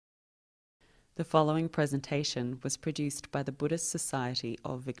The following presentation was produced by the Buddhist Society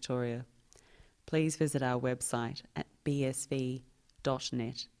of Victoria. Please visit our website at bsv.net.au.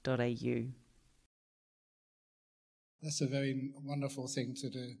 That's a very wonderful thing to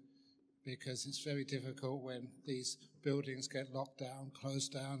do, because it's very difficult when these buildings get locked down,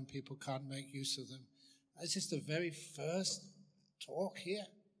 closed down, people can't make use of them. Is this the very first talk here?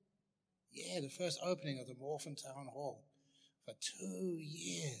 Yeah, the first opening of the Morphin Town Hall for 2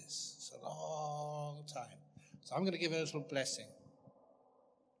 years. It's a long time. So I'm going to give it a little blessing.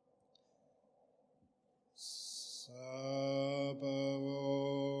 Sabhavoga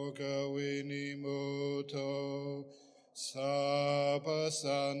vinimuto Sabha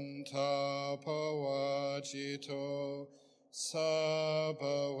Santa Pavajito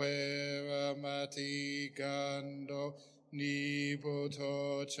Sabha Veramati Gando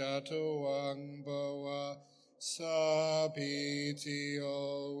Nibuto Chatuang Bhava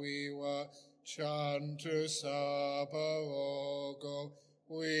Sabhitiyo Viva Chantu Sabhavogo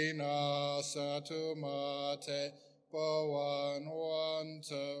Vinasatu Mate Bhavan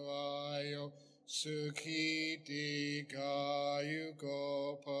Vantarayo Sukhi Digayu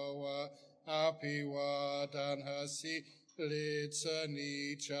Gopava Apivadanhasi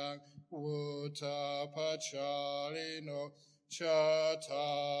Litsanichang Utapacharino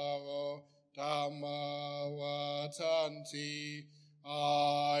Chataro Dhamma Vatanti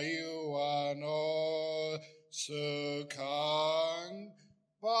Ayuano Sukhang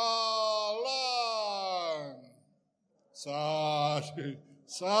Balang. Sadhu,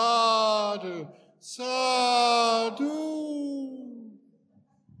 sadhu, sadhu.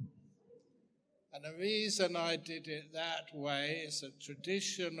 And the reason I did it that way is a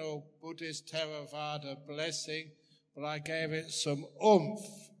traditional Buddhist Theravada blessing, but I gave it some oomph,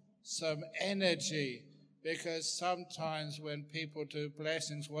 some energy, because sometimes when people do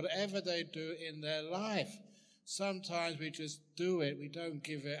blessings, whatever they do in their life, sometimes we just do it, we don't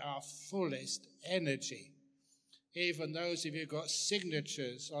give it our fullest energy. Even those of you who've got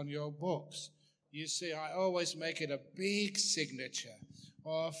signatures on your books, you see, I always make it a big signature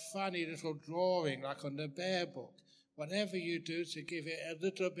or a funny little drawing like on the Bear book. Whatever you do to give it a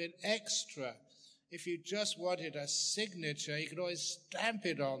little bit extra. If you just wanted a signature, you could always stamp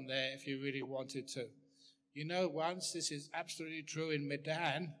it on there if you really wanted to. You know, once, this is absolutely true in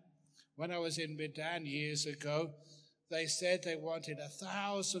Medan, when I was in Medan years ago, they said they wanted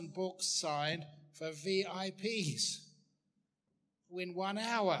 1,000 books signed for VIPs in 1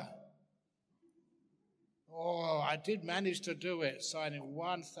 hour. Oh, I did manage to do it, signing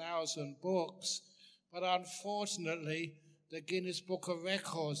 1,000 books, but unfortunately, the Guinness Book of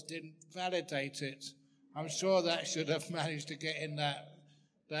Records didn't validate it. I'm sure that should have managed to get in that.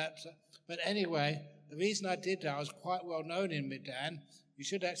 But anyway, the reason I did that, I was quite well known in Medan. You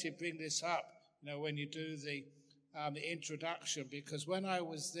should actually bring this up, when you do the introduction, because when I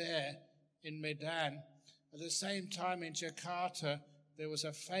was there in Medan, at the same time in Jakarta, there was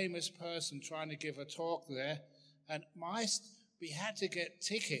a famous person trying to give a talk there, and we had to get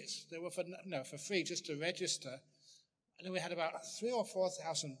tickets. They were for free, just to register. And then we had about 3,000 or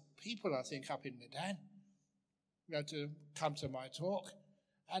 4,000 people, I think, up in Medan, to come to my talk.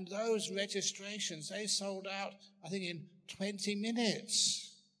 And those registrations, they sold out, I think, in 20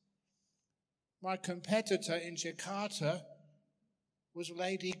 minutes. My competitor in Jakarta was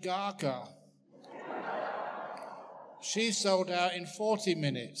Lady Gaga. She sold out in 40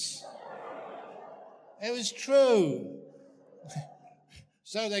 minutes. It was true.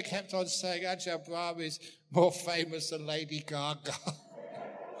 So they kept on saying Ajahn Brahm is more famous than Lady Gaga.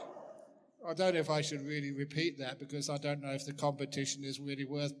 I don't know if I should really repeat that, because I don't know if the competition is really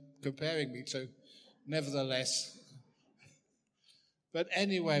worth comparing me to. Nevertheless. But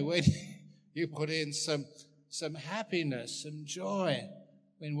anyway, when you put in some happiness, some joy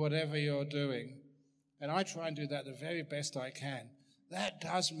in whatever you're doing, and I try and do that the very best I can, that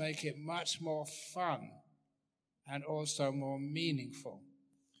does make it much more fun and also more meaningful.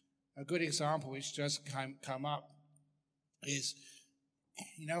 A good example which just come up is,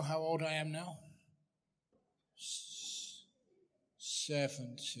 you know how old I am now?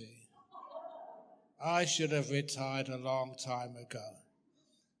 70. I should have retired a long time ago.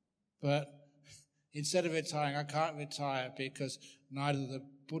 But instead of retiring, I can't retire because neither the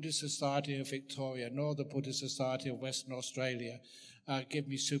Buddhist Society of Victoria nor the Buddhist Society of Western Australia give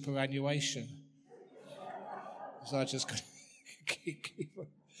me superannuation. So I just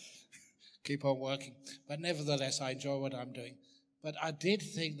keep on working. But nevertheless, I enjoy what I'm doing. But I did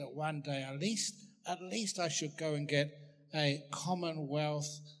think that one day, at least I should go and get a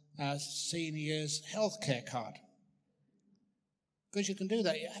Commonwealth seniors healthcare card. Because you can do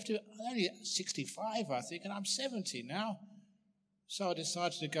that. I'm only 65, I think, and I'm 70 now. So I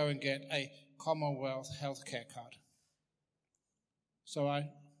decided to go and get a Commonwealth healthcare card. So I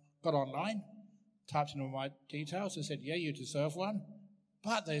got online, typed in all my details, and said, yeah, you deserve one.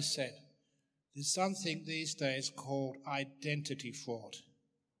 But they said, there's something these days called identity fraud.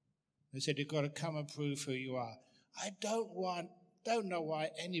 They said, you've got to come and prove who you are. I don't know why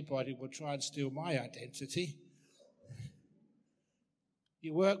anybody would try and steal my identity.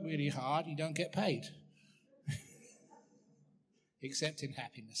 You work really hard, you don't get paid. Except in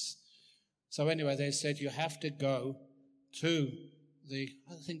happiness. So anyway, they said you have to go to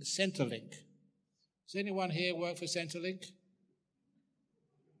Centrelink. Does anyone here work for Centrelink?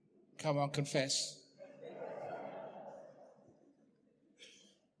 Come on, confess.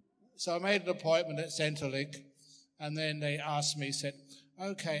 So I made an appointment at Centrelink, and then they asked me, said,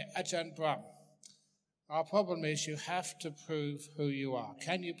 okay, Ajahn Brahm, our problem is you have to prove who you are.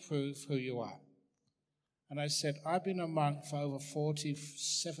 Can you prove who you are? And I said, I've been a monk for over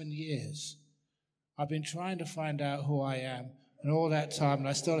 47 years. I've been trying to find out who I am, and all that time, and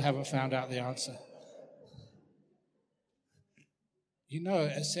I still haven't found out the answer. You know,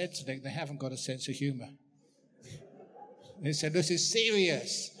 at Centrelink, they haven't got a sense of humour. They said, this is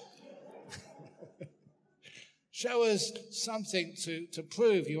serious. Show us something to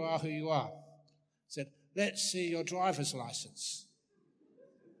prove you are who you are. I said, let's see your driver's license.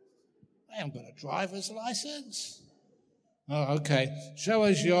 I haven't got a driver's license. Oh, okay. Show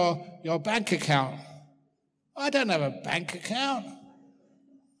us your bank account. I don't have a bank account.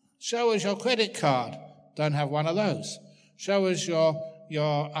 Show us your credit card. Don't have one of those. Show us your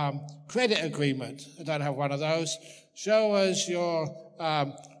credit agreement. I don't have one of those. Show us your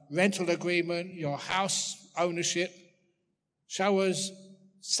rental agreement, your house ownership. Show us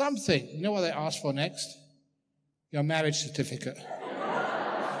something. You know what they ask for next? Your marriage certificate.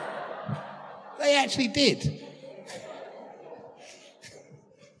 They actually did.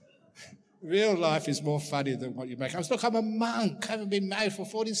 Real life is more funny than what you make. I was, look, I'm a monk. I haven't been married for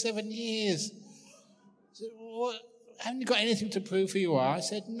 47 years. I said, what? Haven't you got anything to prove who you are? I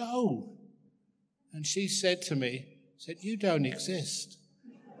said, no. And she said to me, you don't exist.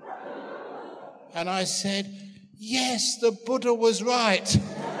 And I said, yes, the Buddha was right.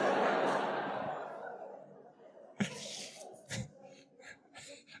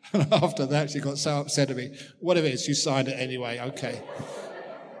 And after that, she got so upset at me. Whatever it is, you signed it anyway. Okay.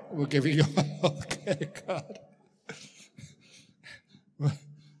 We'll give you your healthcare card.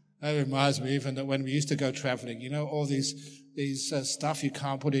 That reminds me even that when we used to go traveling, you know, all these stuff you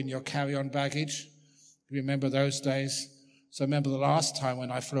can't put in your carry-on baggage. You remember those days? So I remember the last time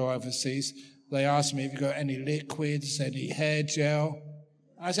when I flew overseas, they asked me if you got any liquids, any hair gel.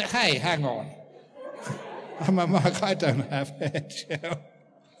 I said, hey, hang on. I'm a monk, I don't have hair gel.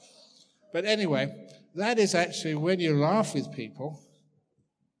 But anyway, that is actually when you laugh with people,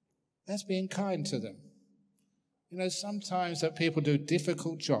 that's being kind to them. You know, sometimes that people do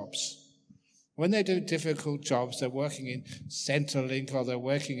difficult jobs. When they do difficult jobs, they're working in Centrelink, or they're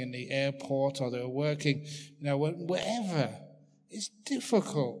working in the airport, or they're working, you know, wherever. It's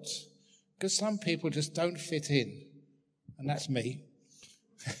difficult because some people just don't fit in, and that's me.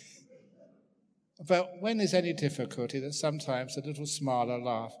 But when there's any difficulty, that sometimes a little smile or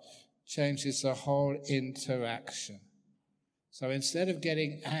laugh changes the whole interaction. So instead of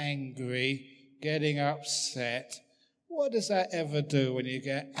getting angry, getting upset, what does that ever do when you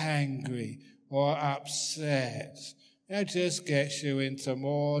get angry or upset? It just gets you into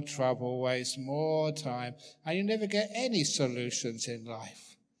more trouble, wastes more time, and you never get any solutions in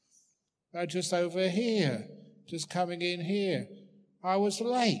life. They're just over here, just coming in here. I was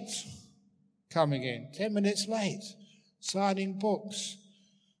late coming in, 10 minutes late, signing books.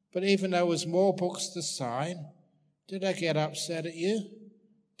 But even though there was more books to sign, did I get upset at you?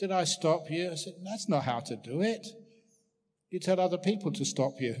 Did I stop you? I said, that's not how to do it. You tell other people to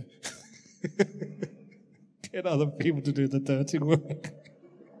stop you. Get other people to do the dirty work.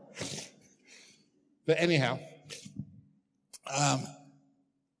 But anyhow,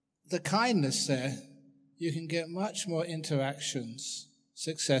 the kindness there, you can get much more interactions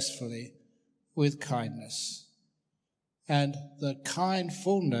successfully with kindness. And the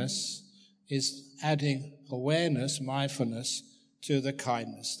kindfulness is adding awareness, mindfulness, to the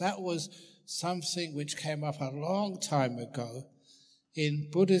kindness. That was something which came up a long time ago in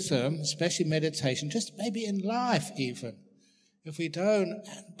Buddhism, especially meditation, just maybe in life even. If we don't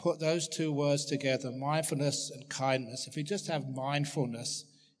put those two words together, mindfulness and kindness, if we just have mindfulness,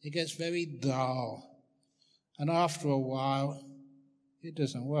 it gets very dull. And after a while, it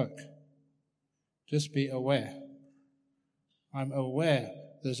doesn't work. Just be aware. I'm aware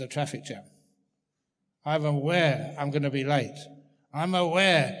there's a traffic jam. I'm aware I'm going to be late. I'm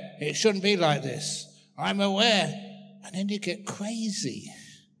aware it shouldn't be like this. I'm aware. And then you get crazy.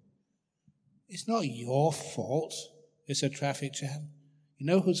 It's not your fault it's a traffic jam. You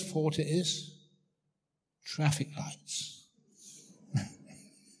know whose fault it is? Traffic lights.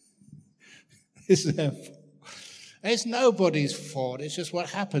 It's their fault. It's nobody's fault. It's just what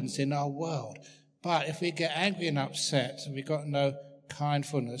happens in our world. But if we get angry and upset, we've got no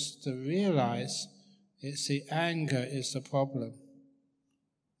kindfulness to realize it's the anger is the problem,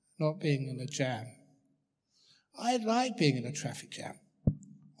 not being in a jam. I like being in a traffic jam,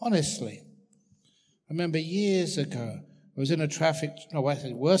 honestly. I remember years ago, I was in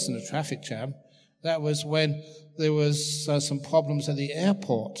worse than a traffic jam. That was when there was some problems at the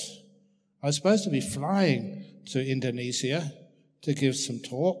airport. I was supposed to be flying to Indonesia to give some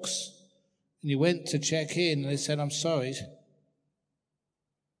talks. And you went to check in and they said, I'm sorry,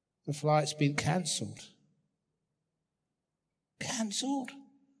 the flight's been cancelled. Cancelled?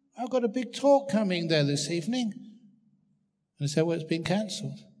 I've got a big talk coming there this evening. And they said, well, it's been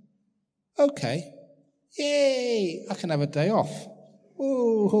cancelled. Okay. Yay! I can have a day off.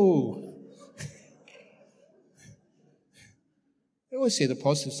 Woo-hoo. I always see the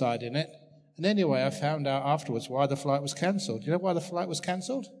positive side in it. And anyway, I found out afterwards why the flight was cancelled. You know why the flight was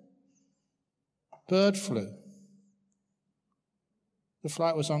cancelled? Bird flu. The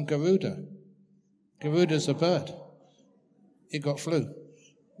flight was on Garuda. Garuda's a bird. It got flu.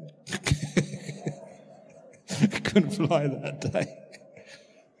 Couldn't fly that day.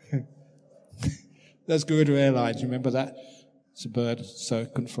 That's Garuda Airlines, remember that? It's a bird, so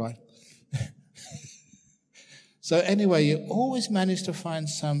it couldn't fly. So anyway, you always manage to find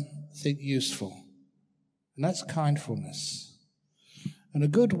something useful. And that's kindfulness. And a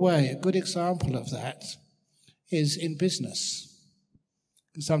good example of that is in business.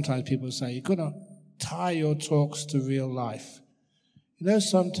 Sometimes people say, you've got to tie your talks to real life. You know,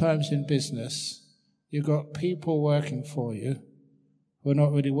 sometimes in business, you've got people working for you who are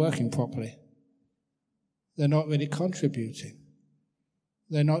not really working properly. They're not really contributing.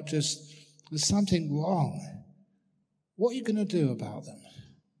 They're not just, there's something wrong. What are you going to do about them?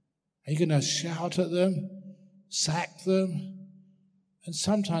 Are you going to shout at them, sack them? And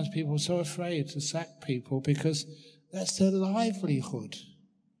sometimes people are so afraid to sack people because that's their livelihood.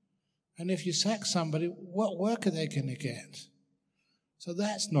 And if you sack somebody, what work are they going to get? So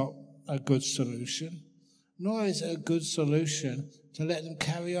that's not a good solution. Nor is it a good solution to let them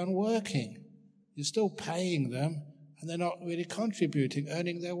carry on working. You're still paying them, and they're not really contributing,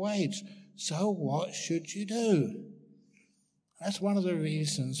 earning their wage. So what should you do? That's one of the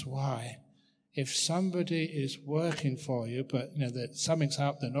reasons why, if somebody is working for you, but that something's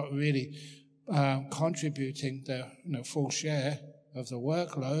up, they're not really contributing their full share of the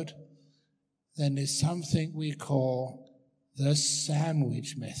workload, then there's something we call the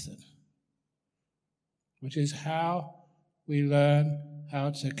sandwich method, which is how we learn how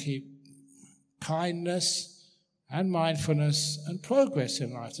to keep kindness and mindfulness and progress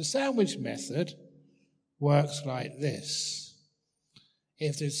in life. The sandwich method works like this.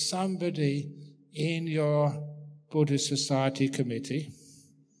 If there's somebody in your Buddhist Society committee,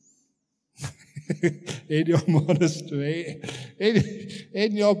 in your monastery,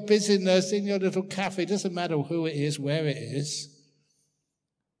 in your business, in your little cafe, it doesn't matter who it is, where it is,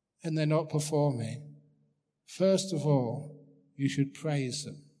 and they're not performing, first of all, you should praise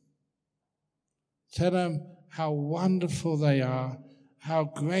them. Tell them how wonderful they are, how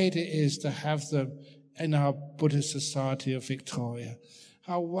great it is to have them in our Buddhist Society of Victoria,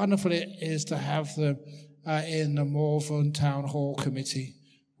 how wonderful it is to have them in the Malvern Town Hall Committee,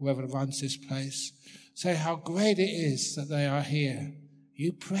 whoever runs this place. Say how great it is that they are here.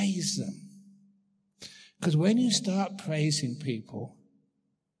 You praise them. Because when you start praising people,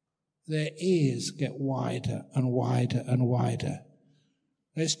 their ears get wider and wider and wider.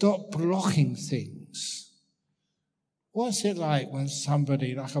 They stop blocking things. What's it like when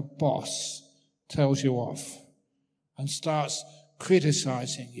somebody, like a boss, tells you off and starts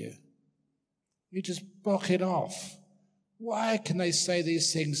criticizing you? You just block it off. Why can they say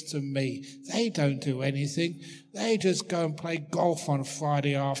these things to me? They don't do anything. They just go and play golf on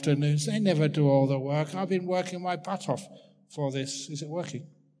Friday afternoons. They never do all the work. I've been working my butt off for this. Is it working?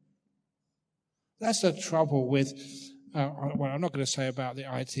 That's the trouble with, well, I'm not going to say about the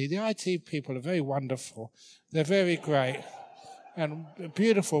IT. The IT people are very wonderful. They're very great and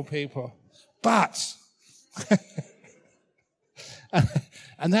beautiful people. But,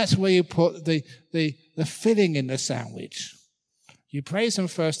 and that's where you put the filling in the sandwich. You praise them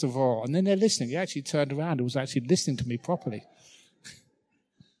first of all, and then they're listening. He actually turned around and was actually listening to me properly.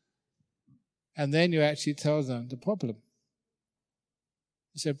 And then you actually tell them the problem.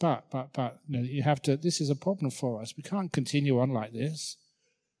 You say, but, you have to, this is a problem for us. We can't continue on like this.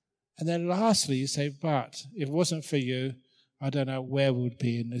 And then lastly, you say, but if it wasn't for you, I don't know where we would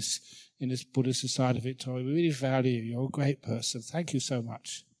be in this Buddhist society of Victoria. We really value you. You're a great person. Thank you so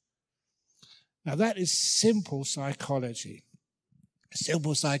much. Now that is simple psychology.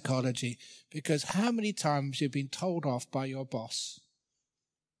 Simple psychology, because how many times you've been told off by your boss,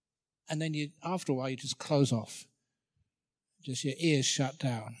 and then after a while you just close off. Just your ears shut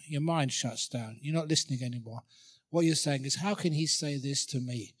down, your mind shuts down, you're not listening anymore. What you're saying is, how can he say this to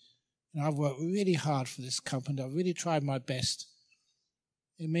me? And I've worked really hard for this company, I've really tried my best.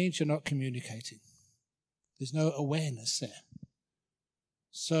 It means you're not communicating. There's no awareness there.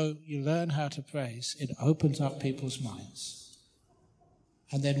 So you learn how to praise, it opens up people's minds.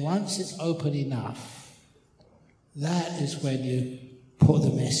 And then once it's open enough, that is when you put the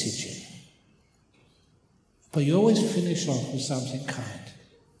message in. But you always finish off with something kind.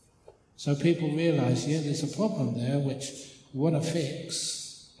 So people realize, yeah, there's a problem there which you want to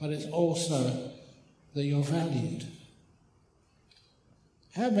fix, but it's also that you're valued.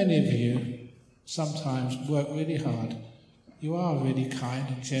 How many of you sometimes work really hard? You are really kind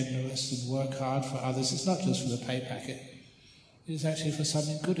and generous and work hard for others. It's not just for the pay packet. It's actually for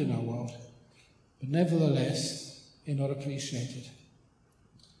something good in our world. But nevertheless, you're not appreciated.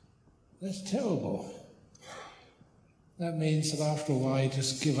 That's terrible. That means that after a while you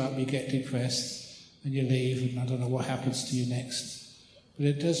just give up, you get depressed, and you leave, and I don't know what happens to you next. But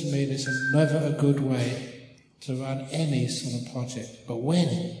it does mean it's never a good way to run any sort of project. But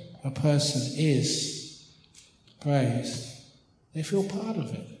when a person is praised, they feel part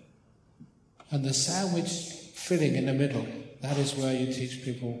of it. And the sandwich filling in the middle, that is where you teach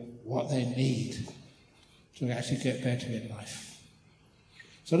people what they need to actually get better in life.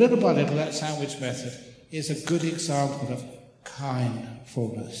 So little by little, that sandwich method is a good example of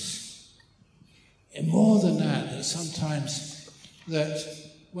kindfulness. And more than that sometimes that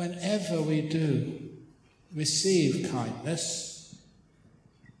whenever we do receive kindness,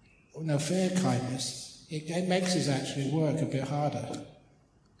 fair kindness, it makes us actually work a bit harder.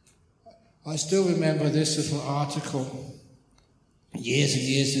 I still remember this little article years and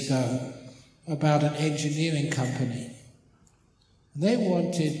years ago about an engineering company. They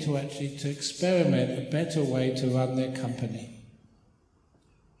wanted to experiment a better way to run their company.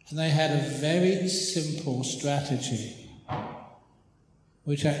 And they had a very simple strategy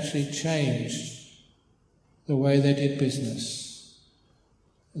which actually changed the way they did business.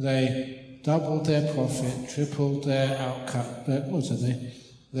 They doubled their profit, tripled their outcome,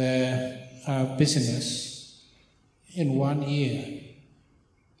 their business in 1 year.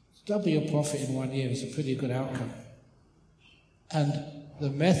 Double your profit in 1 year is a pretty good outcome. And the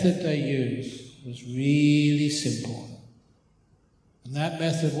method they used was really simple. And that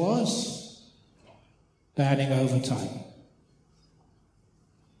method was banning overtime.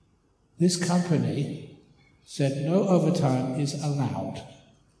 This company said no overtime is allowed.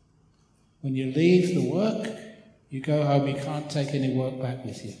 When you leave the work, you go home, you can't take any work back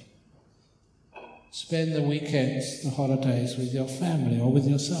with you. Spend the weekends, the holidays with your family or with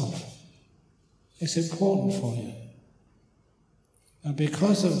yourself. It's important for you. And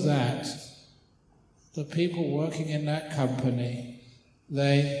because of that, the people working in that company,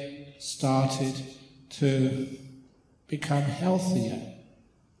 they started to become healthier.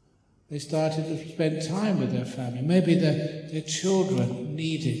 They started to spend time with their family. Maybe their children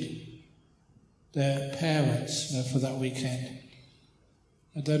needed their parents for that weekend.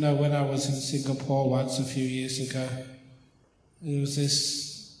 I don't know, when I was in Singapore once a few years ago, there was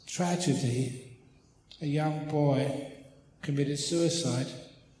this tragedy. A young boy committed suicide,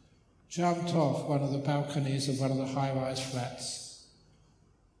 jumped off one of the balconies of one of the high-rise flats.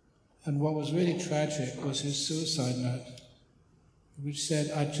 And what was really tragic was his suicide note, which said,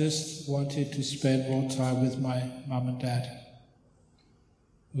 "I just wanted to spend more time with my mum and dad."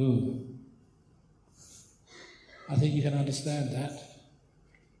 Ooh. I think you can understand that.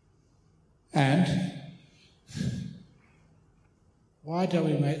 And why don't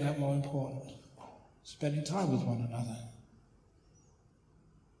we make that more important? Spending time with one another.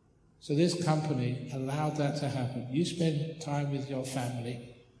 So this company allowed that to happen. You spend time with your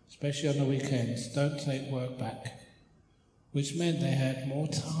family, especially on the weekends. Don't take work back. Which meant they had more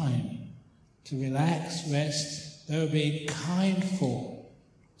time to relax, rest. They were being kindful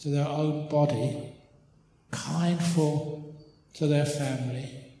to their own body, kindful to their family,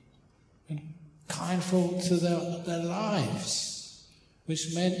 and kindful to their lives,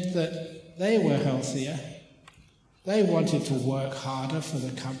 which meant that they were healthier They wanted to work harder for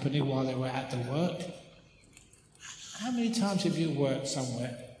the company while they were at the work. How many times have you worked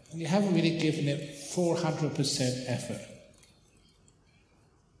somewhere and you haven't really given it 400% effort?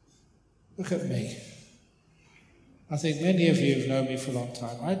 Look at me. I think many of you have known me for a long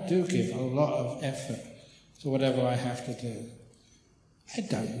time. I do give a lot of effort to whatever I have to do. I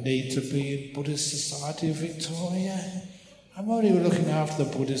don't need to be in Buddhist Society of Victoria. I'm already looking after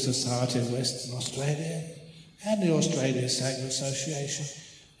the Buddhist Society of Western Australia and the Australian Sangha Association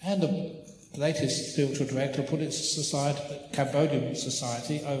and the latest spiritual director of Buddhist Society, Cambodian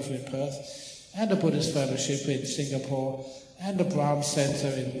Society over in Perth, and the Buddhist Fellowship in Singapore, and the Brahm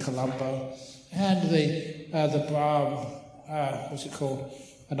Centre in Colombo, and the Brahm,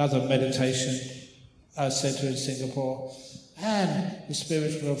 another meditation centre in Singapore, and the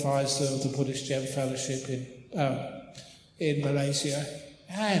spiritual advisor of the Buddhist Gem Fellowship in Malaysia,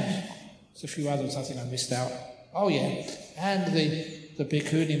 and there's a few others I think I missed out. Oh yeah, and the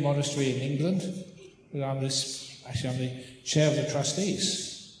Bhikkhuni monastery in England. I'm the chair of the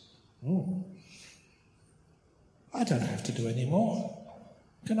trustees. Ooh. I don't have to do any more.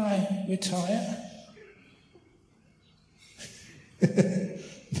 Can I retire?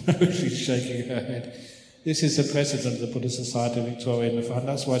 No, she's shaking her head. This is the president of the Buddhist Society of Victoria in the front.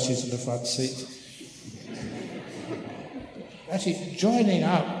 That's why she's in the front seat. Actually, joining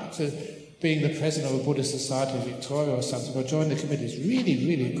up to being the president of the Buddhist Society of Victoria or something, or join the committee is really,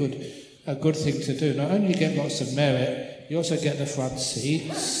 really a good thing to do. Not only you get lots of merit, you also get the front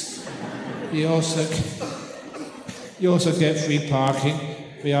seats. You also get free parking,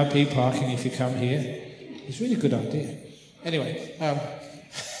 VIP parking if you come here. It's a really good idea. Anyway,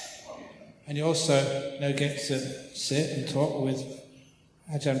 and you also get to sit and talk with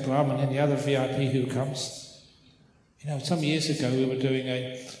Ajahn Brahm and any other VIP who comes. Some years ago we were doing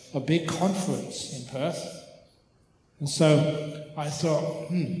a big conference in Perth, and so I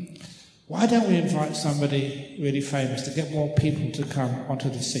thought, why don't we invite somebody really famous to get more people to come onto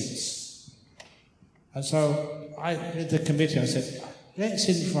the seats? And so I, with the committee, I said, let's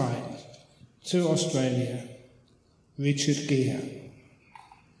invite to Australia Richard Gere.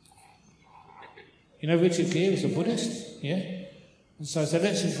 Richard Gere is a Buddhist, yeah? And so I said,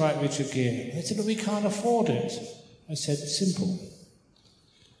 let's invite Richard Gere. They said, we can't afford it. I said, simple.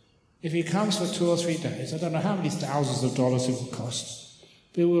 If he comes for 2 or 3 days, I don't know how many thousands of dollars it will cost,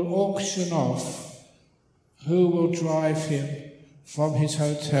 but we'll auction off who will drive him from his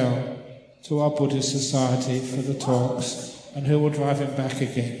hotel to our Buddhist Society for the talks, and who will drive him back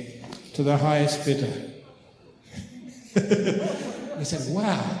again to the highest bidder. I said,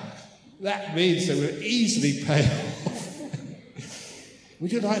 wow, that means that we'll easily pay off.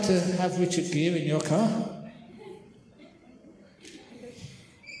 Would you like to have Richard Gere in your car?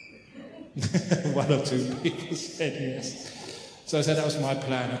 One or two people said yes. So I said that was my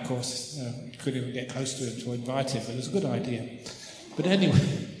plan, of course. Couldn't even get close to him to invite him, but it was a good idea. But anyway,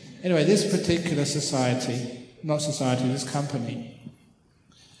 this particular this company,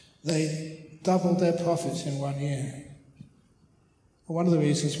 they doubled their profits in 1 year. One of the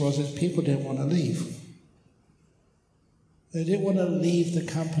reasons was that people didn't want to leave. They didn't want to leave the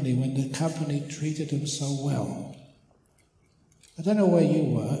company when the company treated them so well. I don't know where you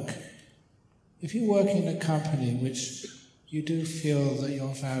work. If you work in a company in which you do feel that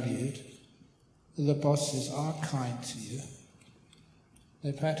you're valued, that the bosses are kind to you,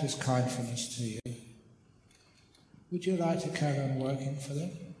 they practice kindfulness to you, would you like to carry on working for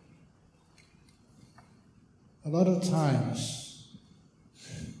them? A lot of times,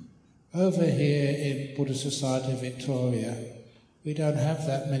 over here in Buddhist Society of Victoria, we don't have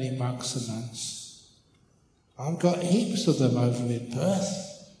that many monks and nuns. I've got heaps of them over in Perth.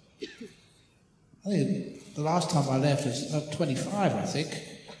 I think the last time I left was 25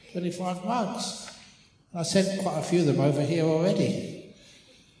 monks. And I sent quite a few of them over here already.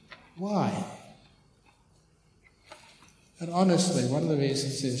 Why? And honestly, one of the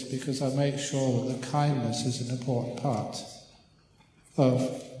reasons is because I make sure that the kindness is an important part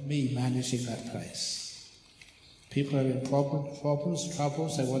of me managing that place. People are in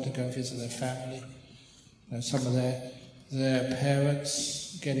troubles, they want to go visit their family. Some of their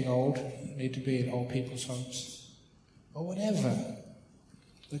parents getting old, need to be in old people's homes, or whatever.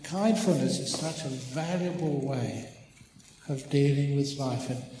 The kindfulness is such a valuable way of dealing with life,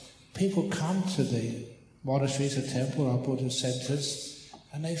 and people come to the monasteries, the temple, our Buddhist centres,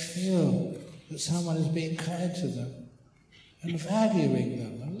 and they feel that someone is being kind to them, and valuing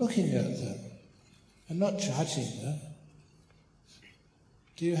them, and looking at them, and not judging them.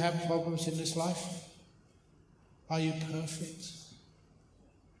 Do you have problems in this life? Are you perfect?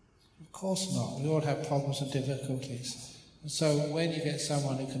 Of Of course not. We all have problems and difficulties. And so when you get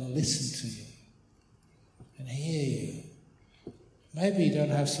someone who can listen to you and hear you, maybe you don't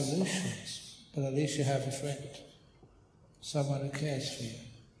have solutions, but at least you have a friend, someone who cares for you.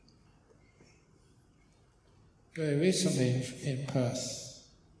 Very recently in Perth,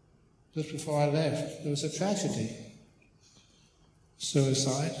 just before I left, there was a tragedy.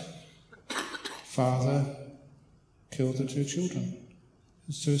 Suicide. Father killed the 2 children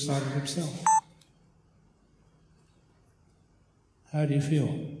and suicided himself. How do you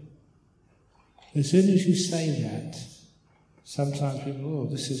feel? As soon as you say that, sometimes people, oh,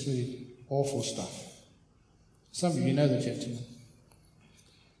 this is really awful stuff. Some of you know the gentleman.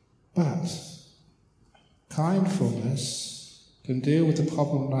 But kindfulness can deal with a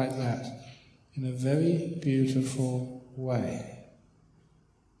problem like that in a very beautiful way.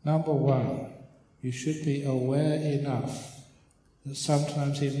 Number one, you should be aware enough that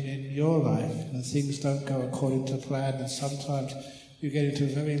sometimes even in your life, when things don't go according to plan, and sometimes you get into a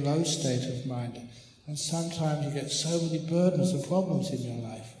very low state of mind, and sometimes you get so many burdens and problems in your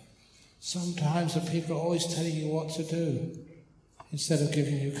life. Sometimes the people are always telling you what to do instead of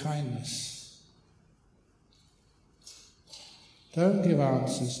giving you kindness. Don't give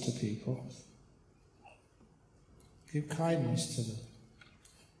answers to people. Give kindness to them.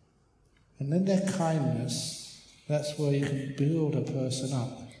 And in their kindness, that's where you can build a person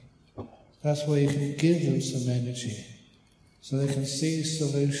up. That's where you can give them some energy so they can see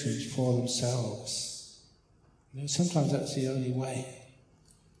solutions for themselves. You know, sometimes that's the only way.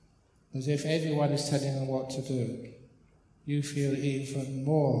 As if everyone is telling them what to do, you feel even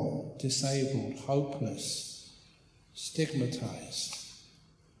more disabled, hopeless, stigmatized.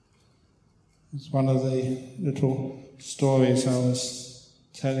 It's one of the little stories I was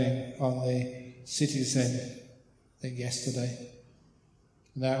telling on the Citizen thing yesterday.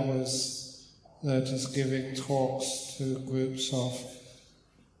 That was just giving talks to groups of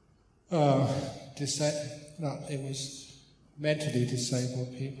it was mentally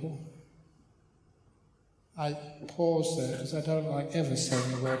disabled people. I paused there because I don't like ever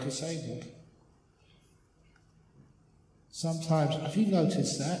saying the word disabled. Sometimes, have you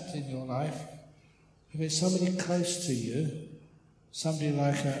noticed that in your life? If it's somebody close to you, somebody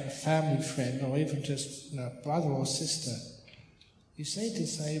like a family friend or even just brother or sister, you say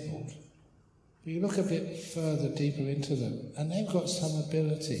disabled, but you look a bit further, deeper into them, and they've got some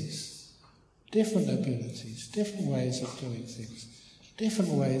abilities, different ways of doing things,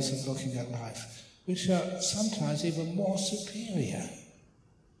 different ways of looking at life, which are sometimes even more superior.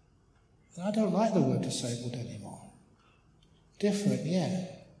 And I don't like the word disabled anymore. Different, yeah.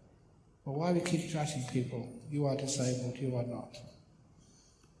 But why we keep judging people? You are disabled, you are not.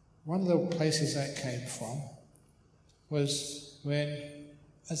 One of the places that came from was when,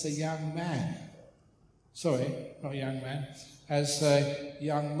 as a young man, as a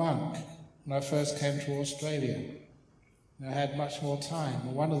young monk, when I first came to Australia. And I had much more time.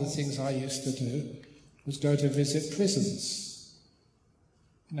 And one of the things I used to do was go to visit prisons.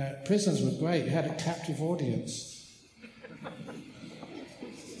 Prisons were great. You had a captive audience.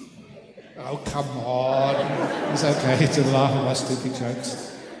 Oh, come on. It's okay to laugh at my stupid jokes.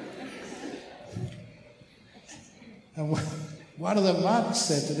 And one of the monks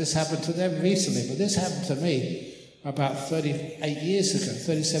said that this happened to them recently, but this happened to me about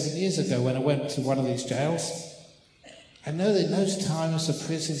 37 years ago when I went to one of these jails. I know that in those times the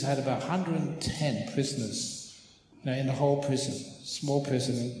prisons had about 110 prisoners in the whole prison, small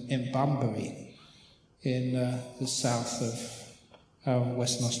prison in Bunbury in the south of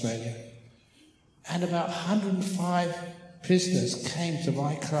Western Australia. And about 105 prisoners came to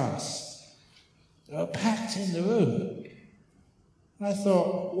my class. They were packed in the room. And I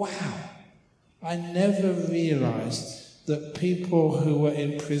thought, wow, I never realized that people who were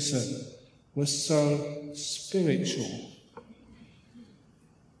in prison were so spiritual.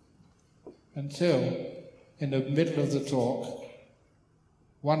 Until, in the middle of the talk,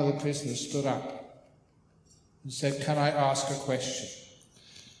 one of the prisoners stood up and said, "Can I ask a question?"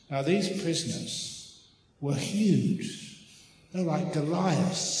 Now, these prisoners were huge. They're like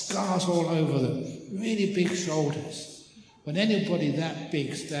Goliaths, scars all over them, really big shoulders. When anybody that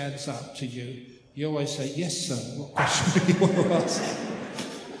big stands up to you, you always say, "Yes, sir, what question do you want to ask?"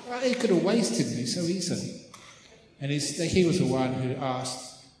 Well, he could have wasted me so easily. And he was the one who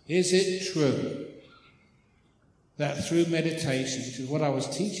asked, "Is it true that through meditation," which is what I was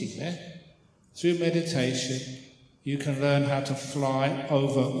teaching there, through meditation, you can learn how to fly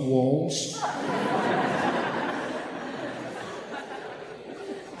over walls?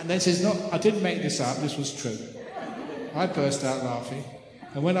 And this is not, I didn't make this up, this was true. I burst out laughing.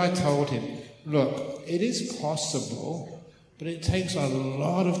 And when I told him, look, it is possible, but it takes a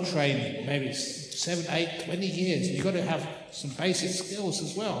lot of training, maybe 7, 8, 20 years. You've got to have some basic skills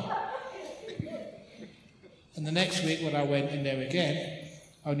as well. And the next week when I went in there again,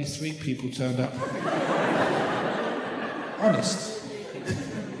 only 3 people turned up. Honest.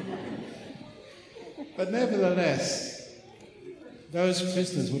 But nevertheless, those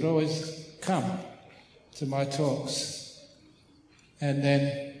prisoners would always come to my talks. And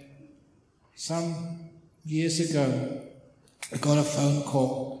then some years ago, I got a phone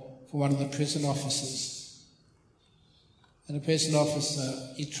call from one of the prison officers. And the prison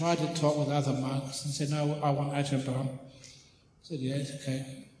officer, he tried to talk with other monks and said, no, I want Ajahn Brahm. I said, yes,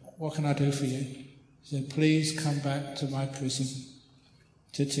 okay. What can I do for you? He said, please come back to my prison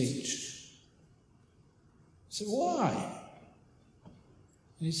to teach. I said, why?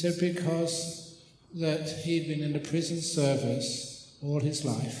 And he said, because that he'd been in the prison service all his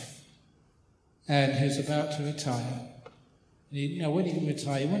life and he was about to retire. And he, when he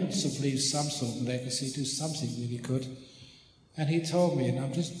retired, he wanted to leave some sort of legacy, do something really good. And he told me, and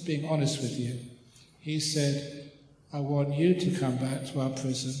I'm just being honest with you, he said, I want you to come back to our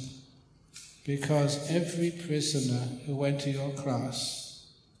prison because every prisoner who went to your class,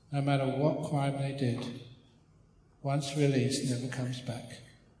 no matter what crime they did, once released, never comes back.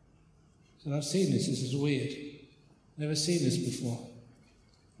 So I've seen this is weird. Never seen this before.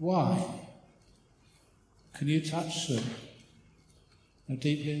 Why? Can you touch them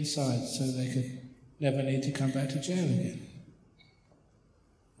deeply inside so they could never need to come back to jail again?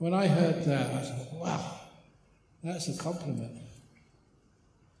 When I heard that, I thought, wow, that's a compliment.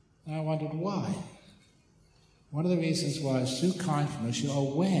 And I wondered why. One of the reasons why is through kindfulness you're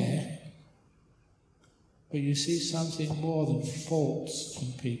aware, but you see something more than faults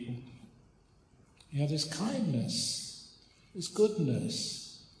in people. You have this kindness, this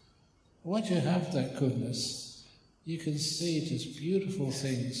goodness. Once you have that goodness, you can see just beautiful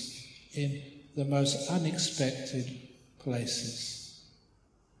things in the most unexpected places.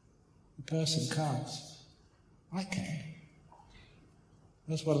 The person can't. I can.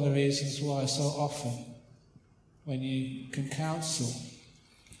 That's one of the reasons why so often when you can counsel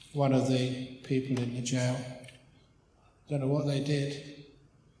one of the people in the jail, don't know what they did,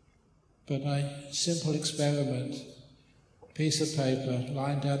 but a simple experiment, piece of paper,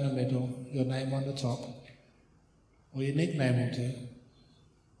 line down the middle, your name on the top, or your nickname will do,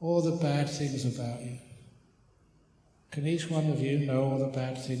 all the bad things about you. Can each one of you know all the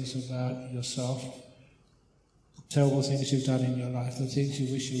bad things about yourself? The terrible things you've done in your life, the things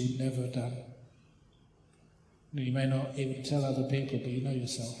you wish you would never have done. You may not even tell other people, but you know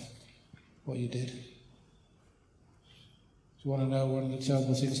yourself, what you did. Do you want to know one of the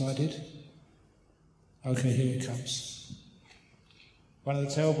terrible things I did? Okay, here it comes. One of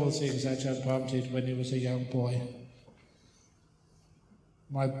the terrible things Ajahn Brahm did when he was a young boy.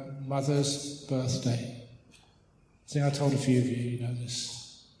 My mother's birthday. I think I told a few of you, you know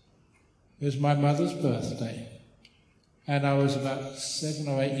this. It was my mother's birthday. And I was about 7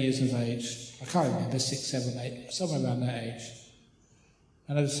 or 8 years of age. I can't remember, 6, 7, 8, somewhere around that age.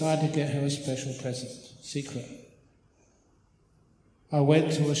 And I decided to get her a special present, secret. I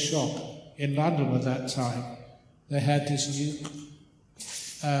went to a shop in London at that time. They had this new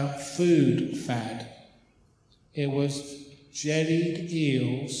food fad. It was jellied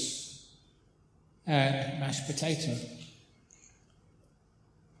eels and mashed potato.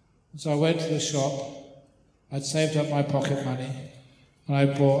 So I went to the shop, I'd saved up my pocket money, and I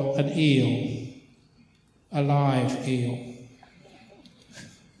bought an eel, a live eel.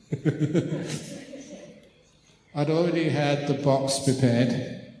 I'd already had the box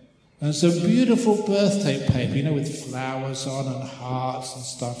prepared, and some beautiful birthday paper, with flowers on and hearts and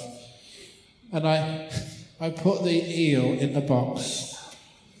stuff. And I put the eel in the box.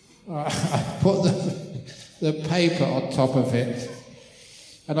 I put the paper on top of it,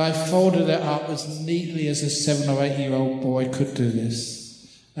 and I folded it up as neatly as a 7 or 8 year old boy could do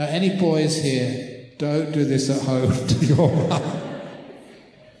this. Now, any boys here, don't do this at home to your mum.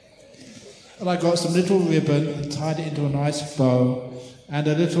 And I got some little ribbon and tied it into a nice bow, and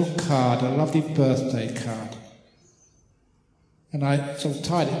a little card, a lovely birthday card. And I sort of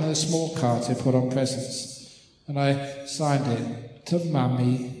tied it in those small cards they put on presents. And I signed it, to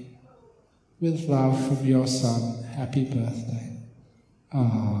Mummy, with love from your son, happy birthday.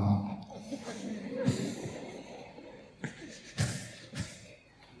 Ah.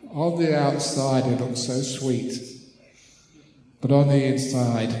 On the outside it looks so sweet, but on the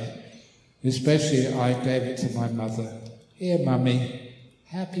inside, especially I gave it to my mother. Here, Mummy,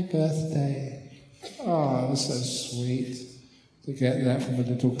 happy birthday. Oh, it was so sweet. to get that from a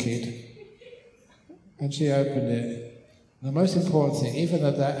little kid. And she opened it. The most important thing, even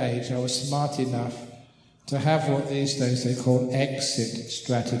at that age, I was smart enough to have what these days they call exit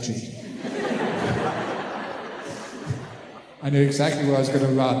strategy. I knew exactly where I was going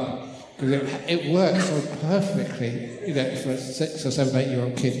to run, because it worked so perfectly, for a 6 or 7,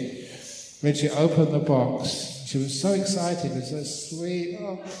 8-year-old kid. When she opened the box, she was so excited and so sweet.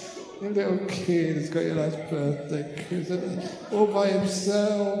 Oh, your little kid has got your nice birthday present all by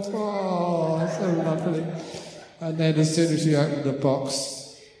himself. Oh, so lovely. And then as soon as she opened the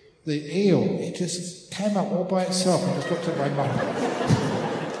box, the eel, it just came up all by itself and just looked at my mum.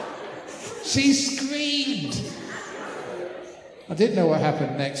 She screamed. I didn't know what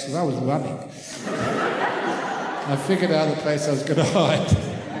happened next because I was running. I figured out the place I was going to hide.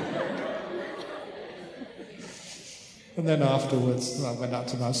 And then afterwards, I went up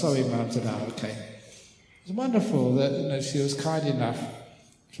to Mum, sorry Mum, I said, oh, okay. It was wonderful that she was kind enough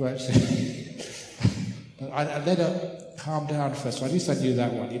to actually... But I let her calm down first. Well, at least I knew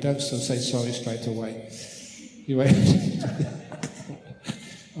that one. You don't sort of say sorry straight away. You wait.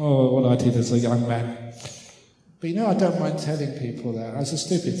 Oh, what I did as a young man. But I don't mind telling people that. It's a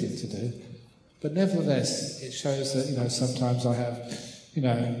stupid thing to do. But nevertheless, it shows that, sometimes I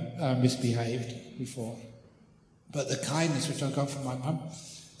have, misbehaved before. But the kindness which I got from my mum,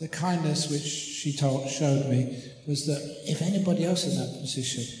 the kindness which she showed me, was that if anybody else in that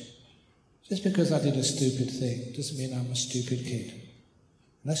position, just because I did a stupid thing, doesn't mean I'm a stupid kid.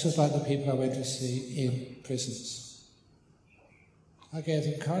 And that's just like the people I went to see in prisons. I gave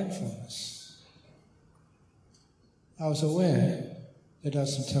them kindfulness. I was aware they'd done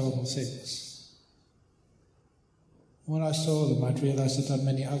some terrible things. When I saw them, I'd realised they'd done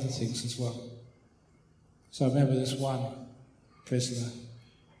many other things as well. So I remember this one prisoner.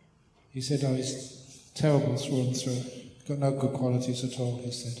 He said, oh, he's terrible through and through. Got no good qualities at all,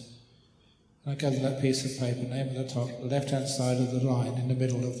 he said. And I gave him that piece of paper, name at the top, the left-hand side of the line, in the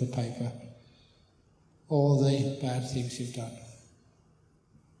middle of the paper. All the bad things you've done.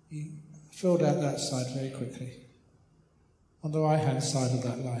 He filled out that side very quickly. On the right-hand side of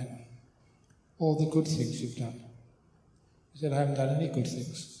that line, all the good things you've done. He said, I haven't done any good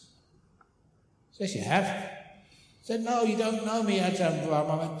things. Yes, you have. He said, no, you don't know me, Ajahn Brahm.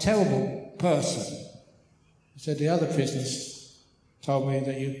 I'm a terrible person. He said, the other prisoners told me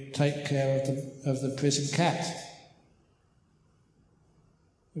that you take care of the prison cat.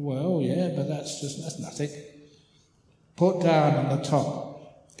 Well, yeah, but that's nothing. Put down on the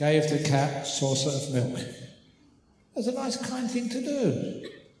top, gave the cat a saucer of milk. That's a nice, kind thing to do.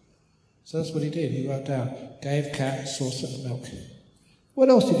 So that's what he did. He wrote down, gave cat a saucer of milk. What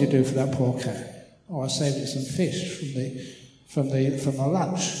else did you do for that poor cat? Oh, I saved it some fish from my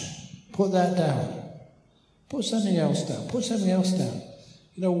lunch. Put that down. Put something else down. Put something else down.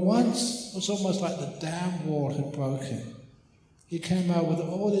 Once it was almost like the dam wall had broken. He came out with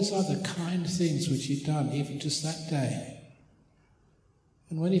all these other kind things which he'd done, even just that day.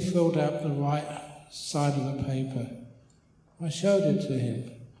 And when he filled out the right side of the paper, I showed it to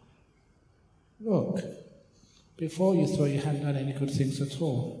him. Look, before you thought you hadn't done any good things at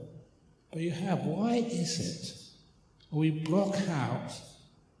all, but you have. Why is it we block out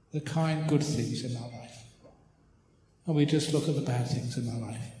the kind, good things in our life, and we just look at the bad things in our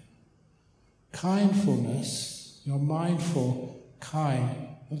life? Kindfulness, you're mindful, kind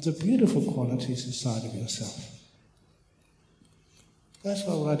of the beautiful qualities inside of yourself. That's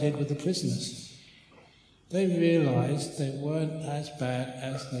what I did with the prisoners. They realised they weren't as bad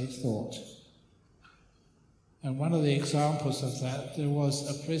as they thought. And one of the examples of that, there was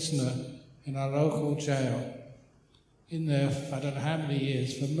a prisoner in our local jail, in there for I don't know how many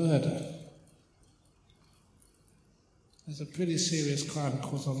years, for murder. It's a pretty serious crime, it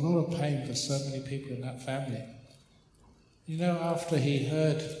caused a lot of pain for so many people in that family. After he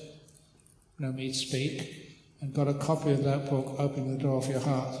heard me speak and got a copy of that book, Opening the Door of Your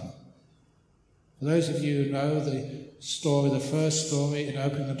Heart. For those of you who know the story, the first story in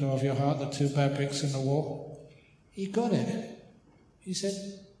Opening the Door of Your Heart, the 2 bad bricks in the wall, he got it. He said,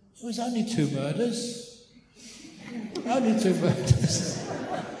 it was only 2 murders. Only 2 murders.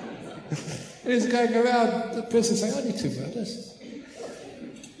 He was going around the prison saying, only 2 murders.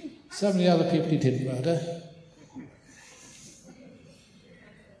 So many other people he didn't murder.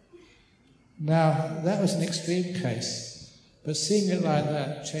 Now, that was an extreme case, but seeing it like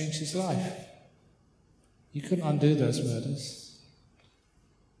that changed his life. You couldn't undo those murders.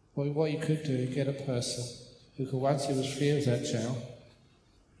 What you could do, get a person who could, once he was free of that jail,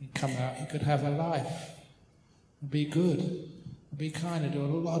 he'd come out, he could have a life, and be good, and be kind, and do a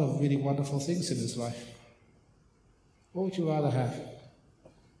lot of really wonderful things in his life. What would you rather have?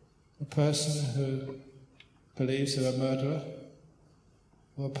 A person who believes they're a murderer,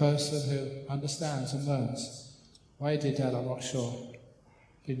 or a person who understands and learns? Why he did that, I'm not sure.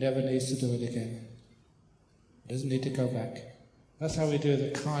 He never needs to do it again. He doesn't need to go back. That's how we do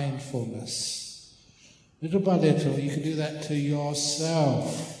the kindfulness. Little by little, you can do that to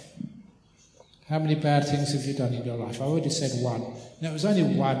yourself. How many bad things have you done in your life? I already said one. Now, it was only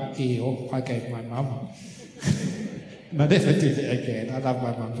one eel I gave my mum. And I never did it again. I love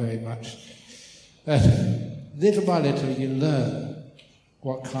my mum very much. Little by little, you learn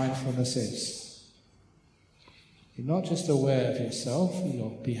what kindfulness is. You're not just aware of yourself,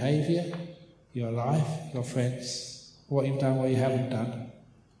 your behaviour, your life, your friends, what you've done, what you haven't done.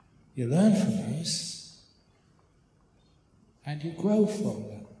 You learn from those, and you grow from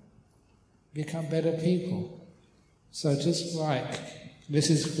them. Become better people. So just like, this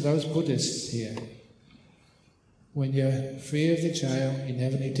is for those Buddhists here, when you're free of the jail, you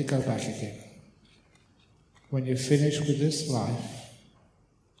never need to go back again. When you're finished with this life,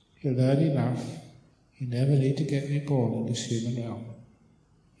 you learn enough, you never need to get reborn in this human realm.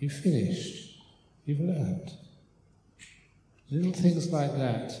 You've finished. You've learned. Little things like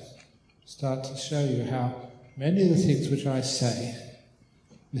that start to show you how many of the things which I say,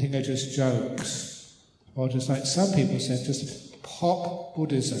 I think are just jokes, or just like some people said, just pop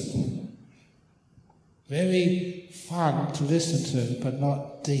Buddhism. Very fun to listen to, but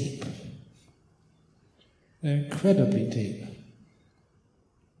not deep. They're incredibly deep.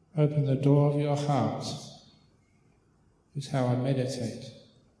 Open the door of your heart is how I meditate.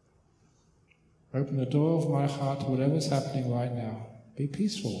 Open the door of my heart to whatever's happening right now. Be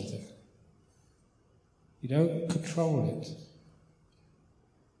peaceful with it. You don't control it.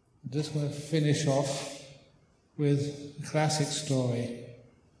 I'm just going to finish off with a classic story,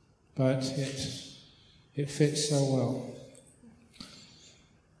 but it fits so well.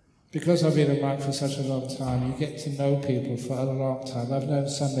 Because I've been a monk for such a long time, you get to know people for a long time. I've known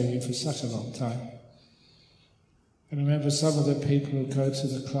some of you for such a long time. And I remember some of the people who go to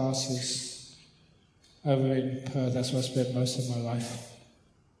the classes over in Perth, that's where I spent most of my life.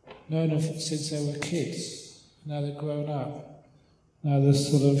 Known them since they were kids. Now they're grown up. Now they've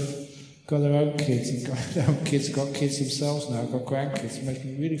sort of got their own kids, and their own kids got kids themselves now, got grandkids. It makes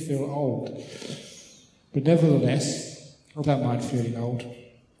me really feel old. But nevertheless, I don't mind feeling old.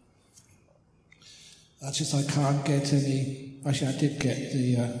 I can't get any. Actually, I did get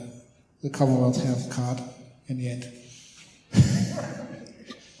the Commonwealth Health card in the end.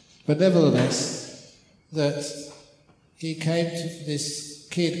 But nevertheless, this kid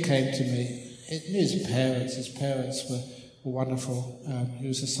came to me. It knew his parents. His parents were wonderful. He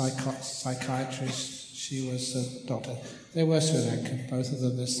was a psychiatrist. She was a doctor. They were Sri Lankan, both of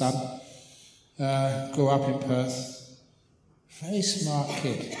them. Their son grew up in Perth. Very smart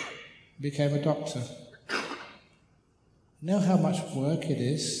kid. Became a doctor. You know how much work it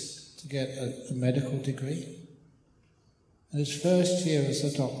is to get a medical degree? In his first year as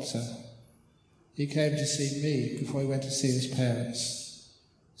a doctor, he came to see me before he went to see his parents.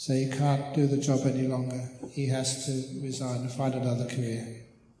 So he can't do the job any longer. He has to resign and find another career.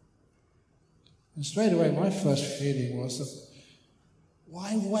 And straight away my first feeling was that,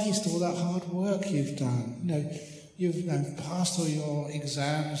 why waste all that hard work you've done? You've passed all your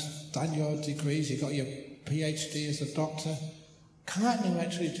exams, done your degrees, you've got your PhD as a doctor. Can't you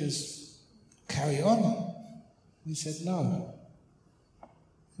actually just carry on? And he said no.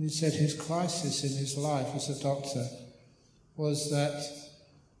 And he said his crisis in his life as a doctor was that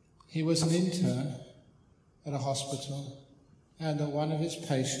he was an intern at a hospital and that one of his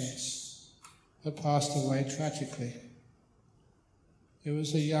patients had passed away tragically. It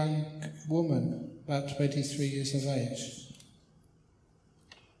was a young woman, about 23 years of age.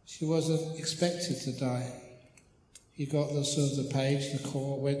 She wasn't expected to die. He got the page, the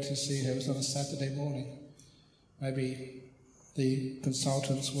call, went to see her. It was on a Saturday morning. Maybe the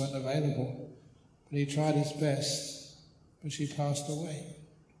consultants weren't available, but he tried his best, but she passed away.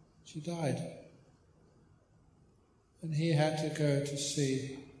 She died. And he had to go to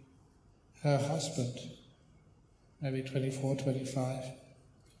see her husband, maybe 24, 25.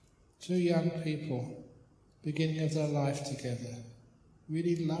 Two young people, beginning of their life together,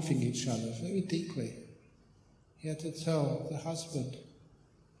 really loving each other very deeply. He had to tell the husband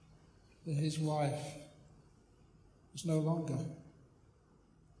that his wife was no longer.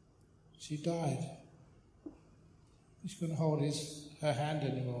 She died. He couldn't hold her hand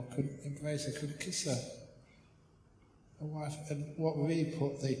anymore, couldn't embrace her, couldn't kiss her. Her wife, and what really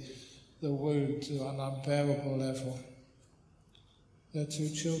put the wound to an unbearable level. Their two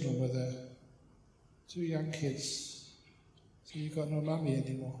children were there, two young kids, So you've got no mummy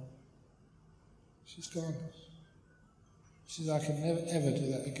anymore. She's gone. She says, I can never ever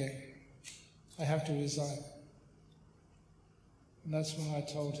do that again. I have to resign. And that's when I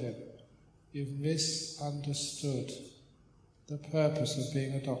told him, you've misunderstood the purpose of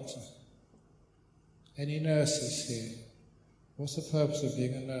being a doctor. Any nurses here? What's the purpose of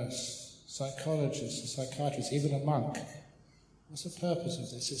being a nurse? Psychologist, a psychiatrist, even a monk. What's the purpose of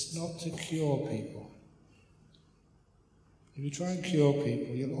this? It's not to cure people. If you try and cure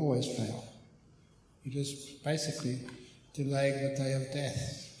people, you'll always fail. You're just basically delaying the day of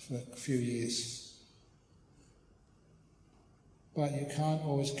death for a few years. But you can't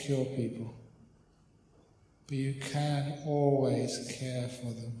always cure people. But you can always care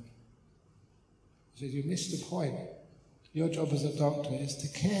for them. So you missed the point. Your job as a doctor is to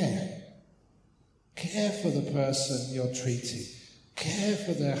care. Care for the person you're treating. Care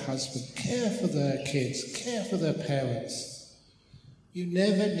for their husband. Care for their kids. Care for their parents. You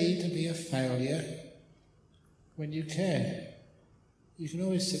never need to be a failure when you care. You can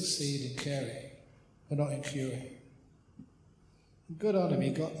always succeed in caring, but not in curing. Good on him, he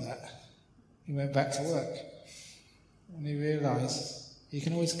got that. He went back to work. And he realised he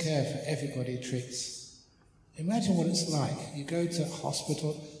can always care for everybody he treats. Imagine what it's like. You go to a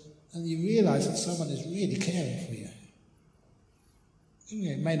hospital and you realise that someone is really caring for you.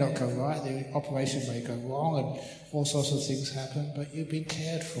 It may not go right, the operation may go wrong and all sorts of things happen, but you've been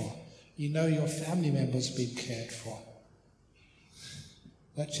cared for. You know your family members have been cared for.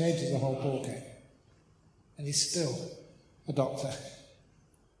 That changes the whole ballgame. And he's still a doctor.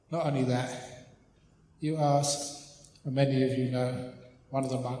 Not only that, you ask, and many of you know, one of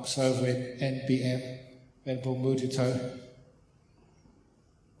the monks over in NBM, Venerable Mudito,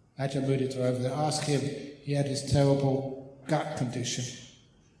 Ajahn Mudito over there, ask him, he had this terrible gut condition.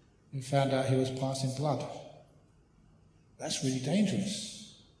 We found out he was passing blood. That's really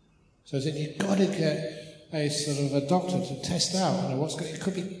dangerous. So he said, you've got to get a sort of a doctor to test out, it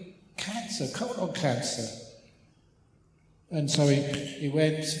could be cancer, colon cancer. And so he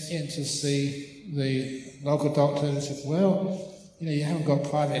went in to see the local doctor and said, well, you haven't got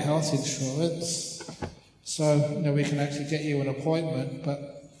private health insurance, so we can actually get you an appointment,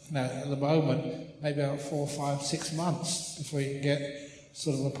 but at the moment, maybe about 4, 5, 6 months before you can get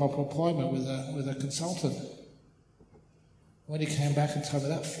sort of a proper appointment with a consultant. When he came back and told me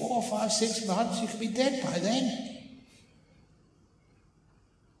that, 4, 5, 6 months, you could be dead by then.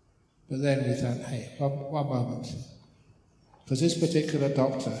 But then we thought, hey, one moment. Because this particular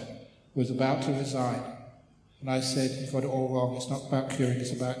doctor was about to resign. And I said, you've got it all wrong. It's not about curing,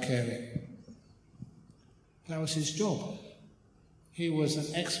 it's about caring. That was his job. He was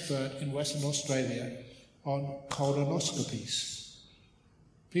an expert in Western Australia on colonoscopies.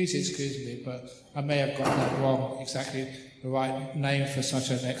 Please excuse me, but I may have got that wrong, exactly the right name for such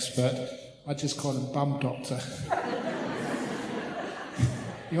an expert. I just call him bum doctor.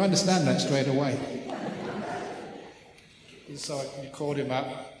 You understand that straight away. And so you called him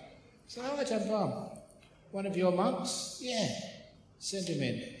up. So, oh, Ajahn Brahm, one of your monks? Yeah, send him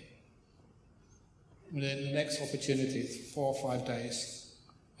in. Within the next opportunity, 4 or 5 days.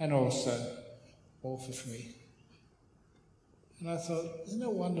 And also, all for free. And I thought, isn't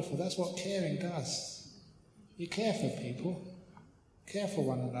it wonderful? That's what caring does. You care for people, care for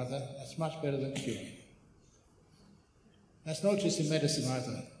one another. That's much better than curing. That's not just in medicine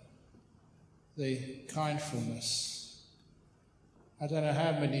either. The kindfulness. I don't know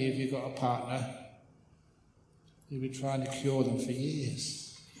how many of you got a partner. You've been trying to cure them for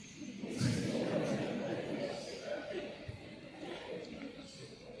years.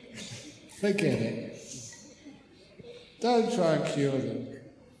 Forget it. Don't try and cure them.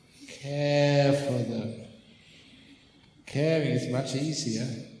 Care for them. Caring is much easier,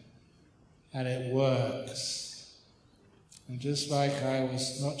 and it works. And just like I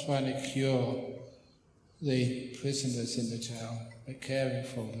was not trying to cure the prisoners in the jail, but caring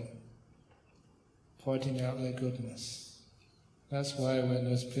for them, pointing out their goodness. That's why when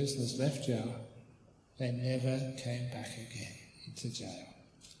those prisoners left jail, they never came back again into jail.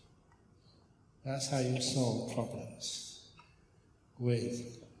 That's how you solve problems,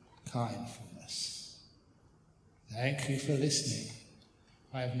 with kindfulness. Thank you for listening.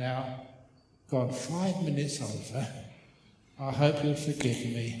 I have now gone 5 minutes over. I hope you'll forgive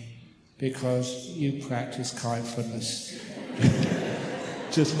me because you practice kindfulness.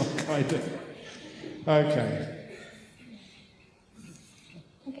 Just like I do. Okay.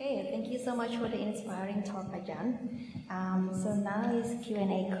 Okay, thank you so much for the inspiring talk, Ajahn. So now is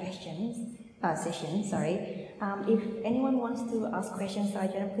Q&A session. If anyone wants to ask questions to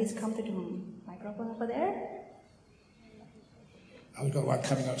Ajahn, please come to the microphone over there. Oh, we've got one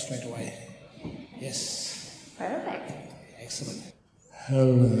coming up straight away. Yes. Perfect. Excellent.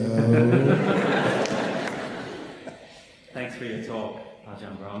 Hello. Thanks for your talk,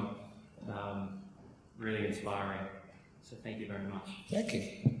 Ajahn Brahm. Really inspiring. So thank you very much. Thank you.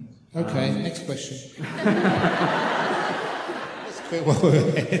 Okay, next question. Let's quit while we're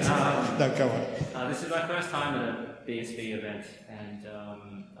ahead. No, go on. This is my first time at a BSB event, and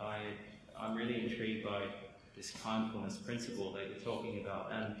I'm really intrigued by this kindfulness principle that you're talking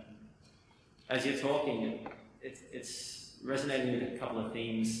about. And as you're talking, it's resonating with a couple of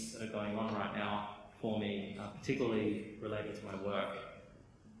themes that are going on right now for me, particularly related to my work.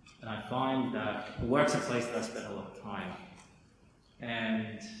 And I find that the work's a place that I spend a lot of time.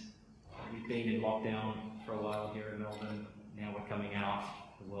 And we've been in lockdown for a while here in Melbourne. Now we're coming out,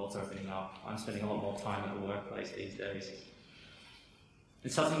 the world's opening up. I'm spending a lot more time at the workplace these days.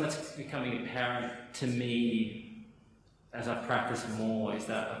 And something that's becoming apparent to me as I practice more is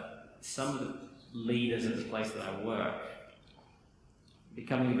that some of the leaders at the place that I work are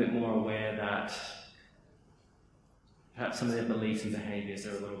becoming a bit more aware that perhaps some of their beliefs and behaviours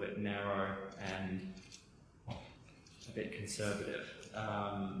are a little bit narrow and a bit conservative.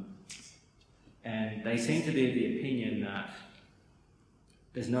 And they seem to be of the opinion that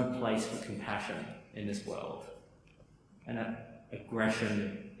there's no place for compassion in this world, and that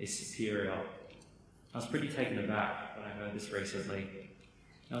aggression is superior. I was pretty taken aback when I heard this recently.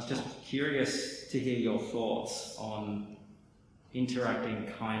 I was just curious to hear your thoughts on interacting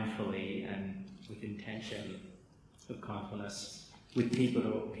kindfully and with intention of kindfulness with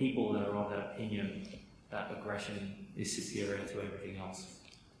people that are of that opinion that aggression is superior to everything else.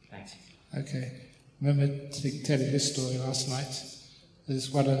 Thanks. Okay. I remember telling this story last night. There's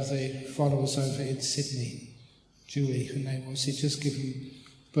one of the followers over in Sydney, Julie, her name was. She'd just given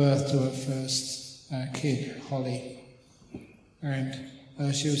birth to her first kid, Holly. And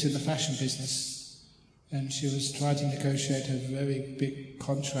she was in the fashion business. And she was trying to negotiate a very big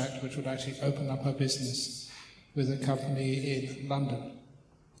contract which would actually open up her business with a company in London.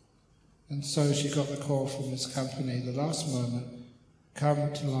 And so she got the call from this company the last moment,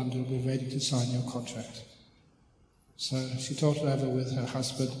 come to London, we're ready to sign your contract. So she talked it over with her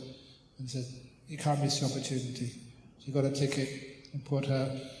husband and said, you can't miss the opportunity. She got a ticket and put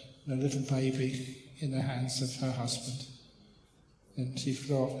her little baby in the hands of her husband. And she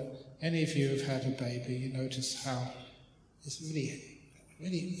thought, any of you who've had a baby, you notice how it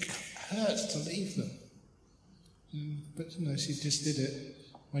really hurts to leave them. But she just did it.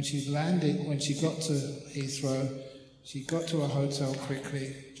 When she landed, when she got to Heathrow, she got to a hotel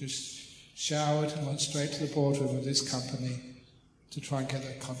quickly, just showered and went straight to the boardroom of this company to try and get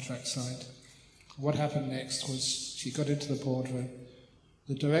that contract signed. What happened next was she got into the boardroom.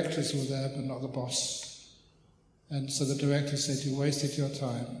 The directors were there, but not the boss. And so the director said, you wasted your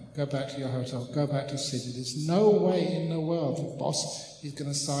time. Go back to your hotel. Go back to Sydney. There's no way in the world the boss is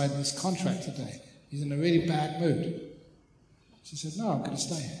going to sign this contract today. He's in a really bad mood. She said, no, I'm going to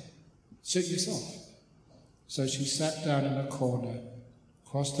stay. Suit yourself. So she sat down in a corner,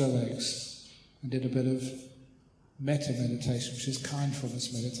 crossed her legs, and did a bit of metta meditation, which is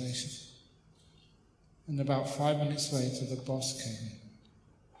kindfulness meditation. And about 5 minutes later, the boss came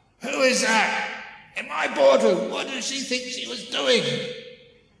in. Who is that? In my boardroom, what did she think she was doing?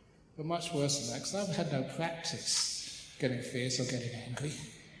 But much worse than that, because I've had no practice getting fierce or getting angry.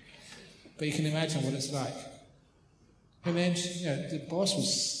 But you can imagine what it's like. And then, the boss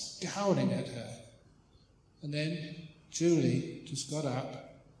was scowling at her. And then Julie just got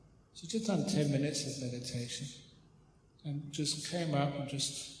up. She'd just done 10 minutes of meditation. And just came up and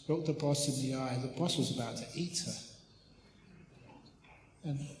just looked the boss in the eye. The boss was about to eat her.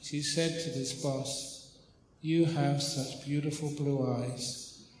 And she said to this boss, you have such beautiful blue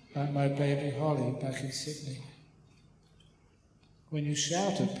eyes, like my baby Holly back in Sydney. When you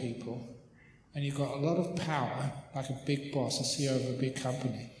shout at people, and you've got a lot of power, like a big boss, a CEO of a big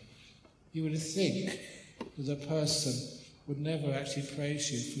company, you would think that the person would never actually praise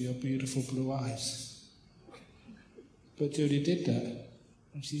you for your beautiful blue eyes. But Julie did that.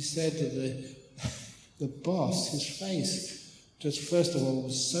 And she said that the boss, his face, just first of all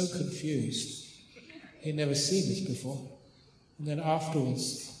was so confused. He'd never seen this before. And then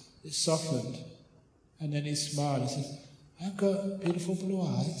afterwards, it softened. And then he smiled and said, I've got beautiful blue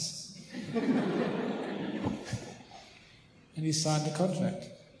eyes. And he signed the contract.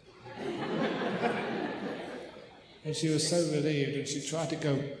 And she was so relieved, and she tried to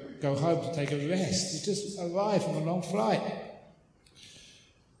go home to take a rest. She just arrived from a long flight.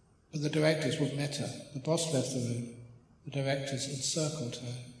 But the directors wouldn't let her. The boss left the room. The directors encircled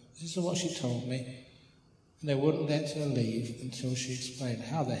her. This is what she told me. And they wouldn't let her leave until she explained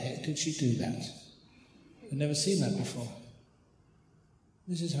how the heck did she do that. I've never seen that before.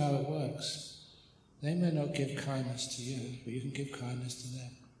 This is how it works. They may not give kindness to you, but you can give kindness to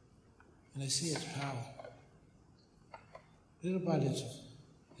them. And they see its power. Little by little.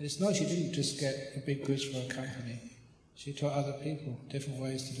 And it's not, she didn't just get a big boost for her company. She taught other people different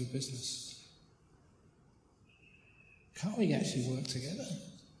ways to do business. Can't we actually work together?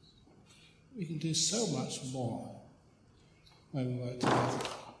 We can do so much more when we work together,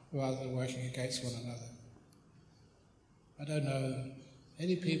 rather than working against one another. I don't know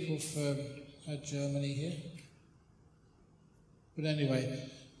any people from Germany here? But anyway,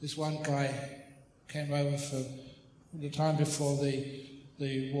 this one guy came over from the time before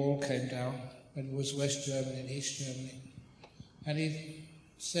the wall came down, when it was West Germany and East Germany. And he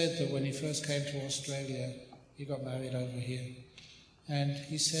said that when he first came to Australia, he got married over here. And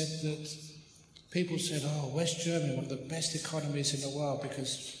he said that people said, oh, West Germany, one of the best economies in the world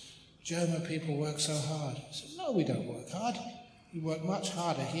because German people work so hard. I said, no, we don't work hard. We work much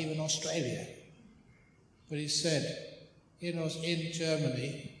harder here in Australia. But he said, in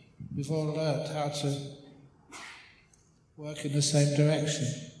Germany, we've all learned how to work in the same direction.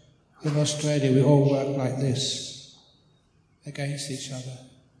 In Australia, we all work like this, against each other.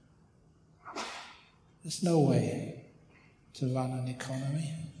 There's no way to run an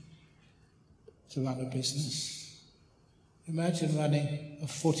economy, to run a business. Imagine running a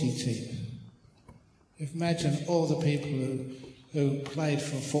footy team. Imagine all the people who played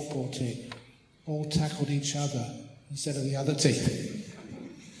for a football team all tackled each other instead of the other team.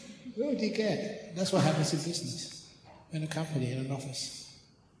 Who would you get? That's what happens in business, in a company, in an office.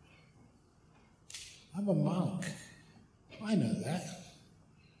 I'm a monk. I know that.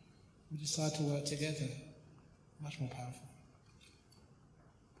 We decide to work together. Much more powerful.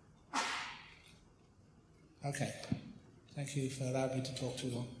 Okay. Thank you for allowing me to talk too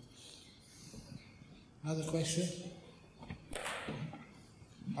long. Another question?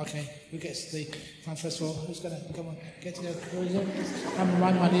 Okay, who gets the front first of all? Who's going to come on? Get together. Who is it? I'm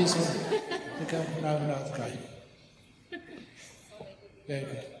my money's on the girl. No, the guy. Very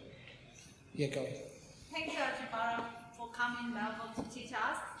good. Yeah, go on. Thank you, Ajahn, for coming Melbourne to teach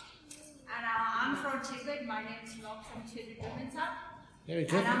us. And I'm from Tibet. My name is Lok from Tibet. Very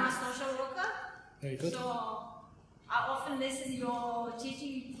good. And I'm a social worker. Very good. So I often listen to your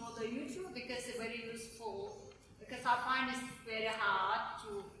teaching through the YouTube because it's very useful. Because I find it's very hard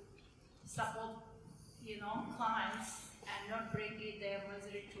to support, clients and not bring their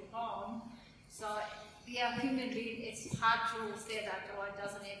misery to home. So we are human beings. It's hard to say that, oh, it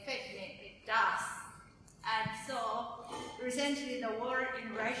doesn't affect me. It does. And so recently the war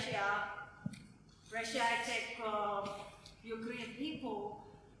in Russia attacked Ukrainian people.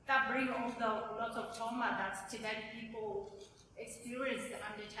 That bring all the lots of trauma that Tibetan people experienced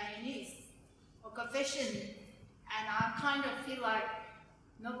under Chinese occupation. And I kind of feel like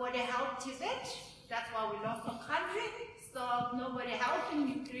nobody helped Tibet. That's why we lost the country. So nobody helping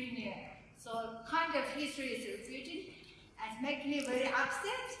Ukraine. So kind of history is repeating and make me very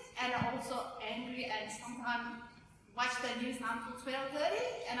upset and also angry, and sometimes watch the news until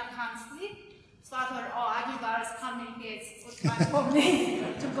 12:30 and I can't sleep. So I thought, oh, Ajahn is coming here, it's good time for me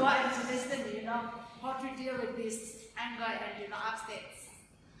to go and to listen, how to deal with this anger and, upsets.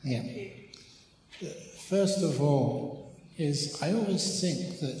 Yeah. First of all, I always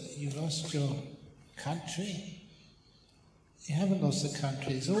think that you lost your country. You haven't lost the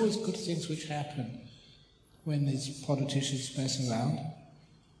country. There's always good things which happen when these politicians mess around.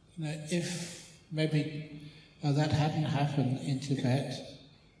 If maybe that hadn't happened in Tibet,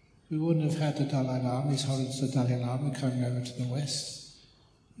 we wouldn't have had the Dalai Lama, His Holiness the Dalai Lama, coming over to the West.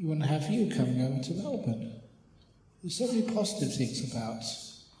 We wouldn't have you coming over to Melbourne. There's so many positive things about,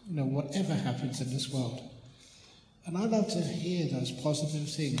 whatever happens in this world. And I love to hear those positive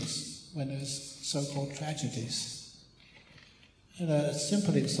things when there's so-called tragedies. And a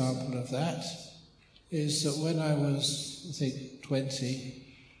simple example of that is that when I was, I think, 20,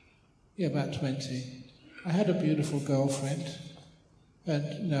 I had a beautiful girlfriend.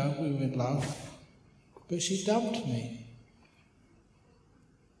 And we were in love, but she dumped me.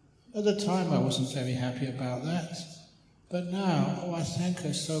 At the time I wasn't very happy about that, but now, I thank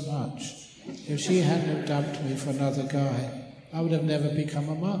her so much. If she hadn't have dumped me for another guy, I would have never become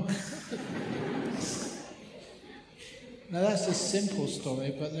a monk. Now that's a simple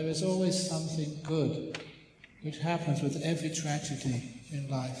story, but there is always something good which happens with every tragedy in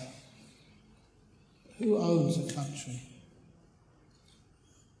life. Who owns a country?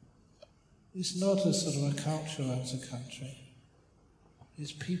 It's not a sort of a culture owns a country.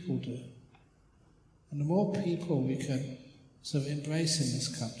 It's people do. And the more people we can sort of embrace in this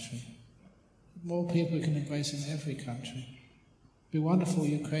country, the more people we can embrace in every country. It'd be wonderful,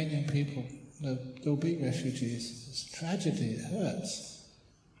 Ukrainian people. There'll be refugees. It's a tragedy, it hurts.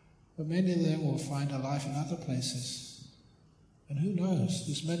 But many of them will find a life in other places. And who knows,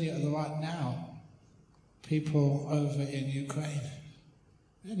 there's many right now, people over in Ukraine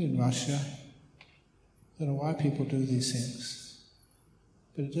and in Russia. I don't know why people do these things,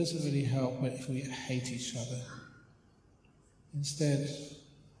 but it doesn't really help if we hate each other. Instead,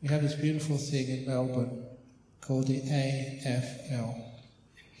 we have this beautiful thing in Melbourne called the AFL.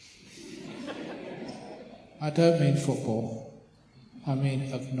 I don't mean football. I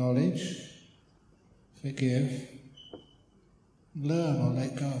mean acknowledge, forgive, learn or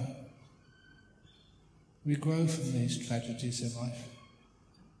let go. We grow from these tragedies in life.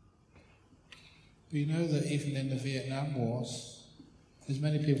 But you know that even in the Vietnam Wars, there's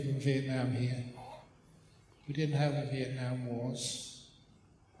many people from Vietnam here. If we didn't have the Vietnam Wars,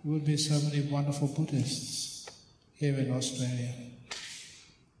 there would be so many wonderful Buddhists here in Australia.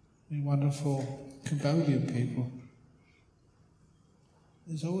 Many wonderful Cambodian people.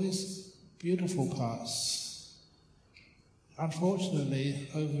 There's always beautiful parts. Unfortunately,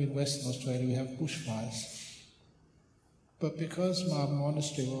 over in Western Australia we have bushfires. But because my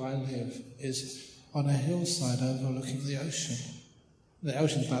monastery where I live is on a hillside overlooking the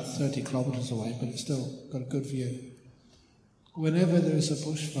ocean's about 30 kilometres away, but it's still got a good view. Whenever there is a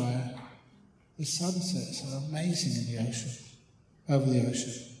bushfire, the sunsets are amazing in the ocean, over the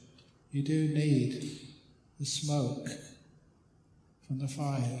ocean. You do need the smoke from the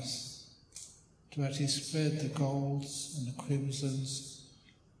fires to actually spread the golds and the crimsons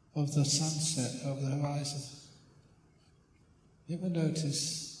of the sunset over the horizon. You ever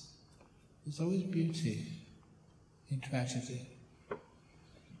notice there's always beauty in tragedy?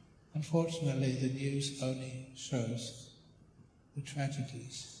 Unfortunately, the news only shows the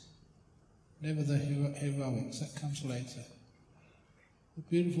tragedies, never the heroics. That comes later. The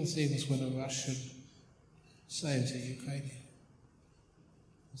beautiful thing is when a Russian saves a Ukrainian.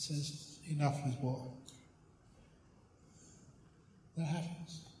 It says, enough with war. That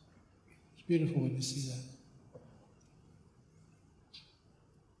happens. It's beautiful when you see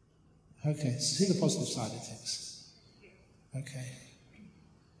that. Okay, see the positive side of things. Okay.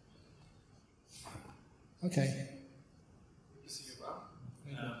 Okay. Good to see you,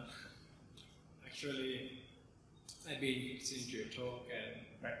 Brahm. Actually, I've been listening to your talk and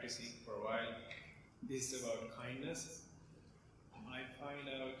practicing for a while. This is about kindness. I find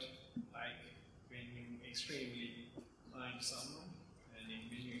out, like, when you're extremely kind to someone, and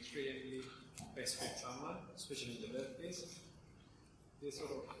when you extremely respect someone, especially in the workplace, they're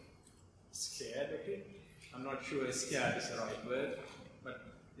sort of scared of it. I'm not sure scared is the right word, but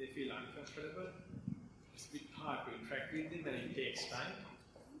they feel uncomfortable. It's a bit hard to interact with them, and it takes time.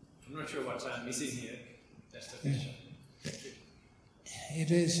 I'm not sure what I'm missing here. That's the question. Thank you.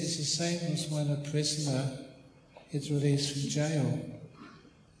 It is. It's the same as when a prisoner is released from jail.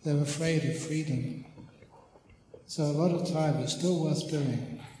 They're afraid of freedom. So a lot of time it's still worth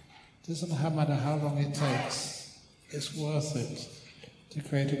doing. It doesn't matter how long it takes. It's worth it to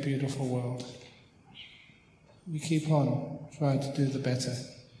create a beautiful world. We keep on trying to do the better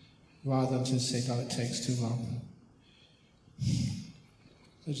rather than just say, it takes too long.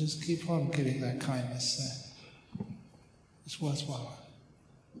 So just keep on giving that kindness there. It's worthwhile.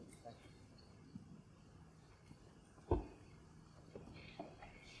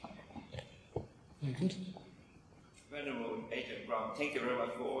 Very good. Venerable Ajahn Brahm, thank you very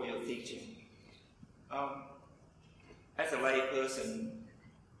much for all your teaching. As a lay person,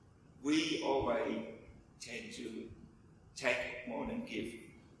 we always tend to take more than give.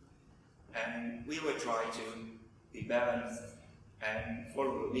 And we will try to be balanced and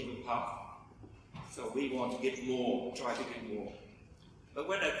follow the middle path. So we want to give more, try to give more. But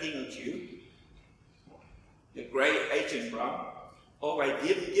when I think of you, the great Ajahn Brahm always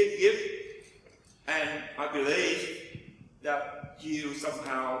give, and I believe that you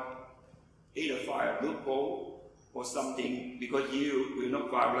somehow either find a loophole or something because you will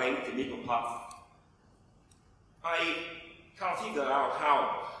not violate the middle path. I can't figure out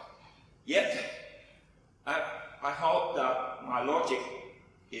how. Yet, I hope that my logic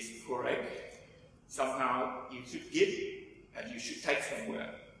is correct. Somehow you should give and you should take somewhere.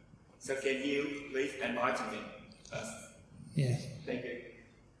 So can you please enlighten me? Yes. Thank you.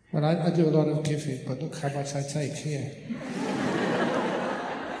 Well, I do a lot of giving, but look how much I take here.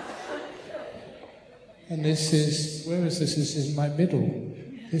 And this is, where is this? This is my middle.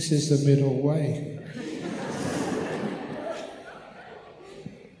 This is the middle way.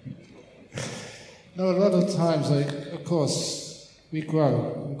 No, a lot of times, of course, we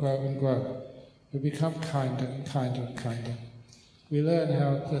grow and grow and grow. We become kinder and kinder and kinder. We learn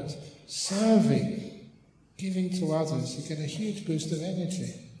how that serving, giving to others, you get a huge boost of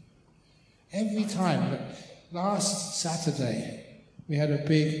energy. Every time, last Saturday, we had a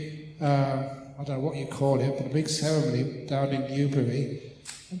big, I don't know what you call it, but a big ceremony down in Newbury,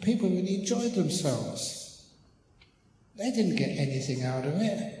 and people really enjoyed themselves. They didn't get anything out of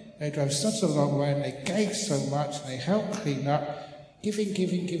it. They drove such a long way and they gave so much, and they helped clean up, giving,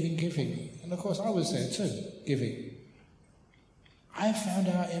 giving, giving, giving. And of course I was there too, giving. I found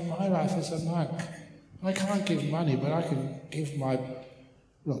out in my life as a monk, I can't give money, but I can give my...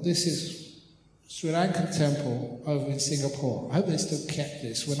 Look, this is Sri Lankan temple over in Singapore. I hope they still kept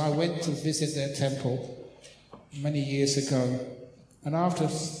this. When I went to visit their temple many years ago, and after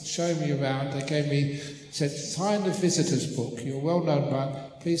showing me around, they gave me, said, sign the visitor's book. You're a well-known monk,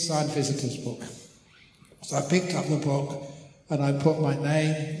 please sign visitor's book. So I picked up the book and I put my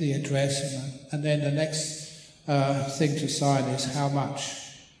name, the address, and then the next thing to sign is how much.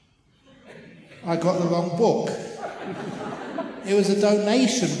 I got the wrong book. It was a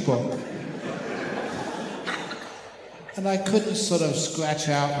donation book. And I couldn't sort of scratch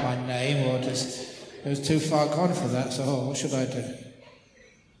out my name or just, it was too far gone for that, so what should I do?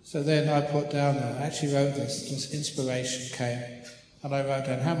 So then I put down, I actually wrote this inspiration came, and I wrote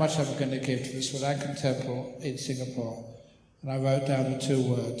down how much I'm going to give to the Sri Lankan temple in Singapore. And I wrote down the 2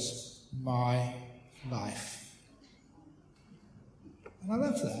 words, my life. And I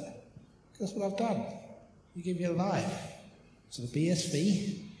love that. That's what I've done. You give your life. So the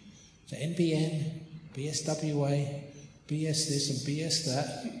BSV, to NBN, BSWA, BS this and BS that.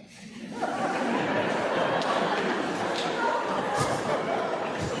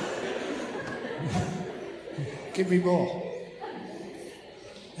 Give me more.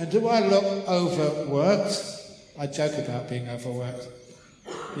 And do I look overworked? I joke about being overworked.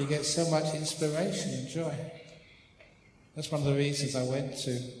 You get so much inspiration and joy. That's one of the reasons I went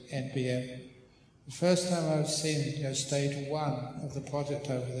to NBM. The first time I was seeing stage 1 of the project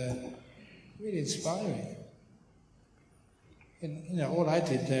over there, really inspiring. And all I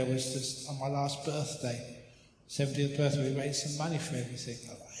did there was just on my last birthday, 70th birthday, we raised some money for everything.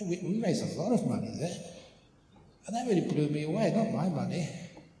 We raised a lot of money there. And that really blew me away, not my money.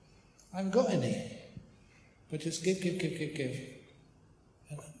 I haven't got any. But just give. And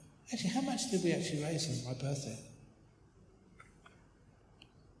actually, how much did we actually raise on my birthday?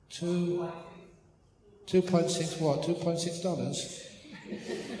 2.6 what? $2.6?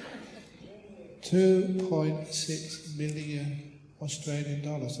 2.6 million Australian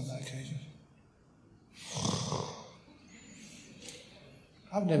dollars on that occasion.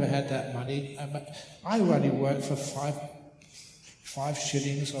 I've never had that money. I only worked for 5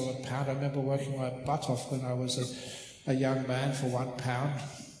 shillings or £1. I remember working my butt off when I was a young man for £1.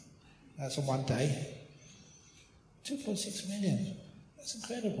 That's on one day. 2.6 million. That's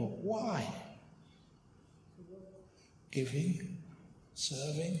incredible. Why? Giving,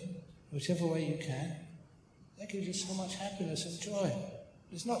 serving, whichever way you can. That gives you so much happiness and joy.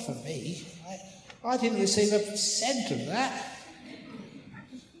 It's not for me. I didn't receive a cent of that.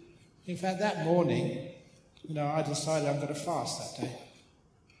 In fact, that morning, I decided I'm going to fast that day.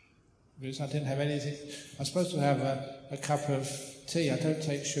 Because I didn't have anything. I was supposed to have a cup of tea. I don't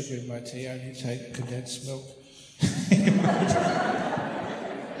take sugar in my tea, I only take condensed milk.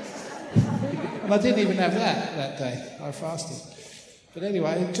 And I didn't even have that day. I fasted. But anyway,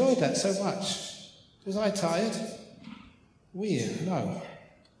 I enjoyed that so much. Was I tired? Weird, no.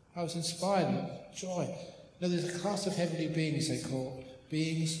 I was inspired and joy. There's a class of heavenly beings they call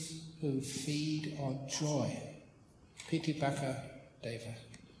beings who feed on joy. Piti Baka Deva.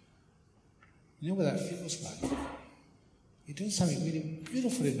 You know what that feels like? You're doing something really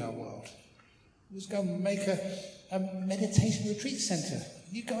beautiful in our world. You just go and make a meditation retreat centre.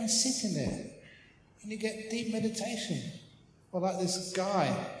 You go and sit in there. And you get deep meditation. Well, like this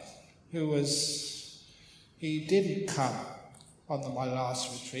guy he didn't come on my last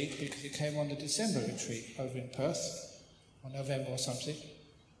retreat because he came on the December retreat over in Perth, or November or something.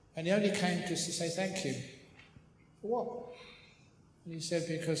 And he only came just to say thank you. For what? And he said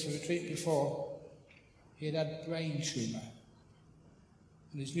because the retreat before, he had a brain tumour.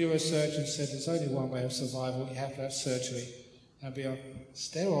 And his neurosurgeon said there's only one way of survival, you have to have surgery and be on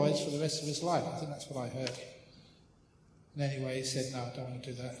steroids for the rest of his life. I think that's what I heard. And anyway, he said, no, I don't want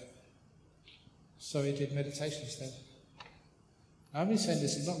to do that. So he did meditation instead. I'm only saying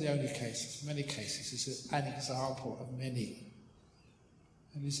this is not the only case, it's many cases. It's an example of many.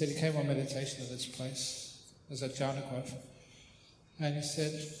 And he said he came on meditation at this place, as Ajahn. And he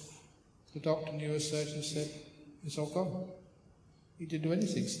said, The doctor, neurosurgeon said, it's all gone. He didn't do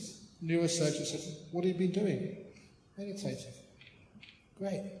anything. Neurosurgeon said, what have you been doing? Meditating.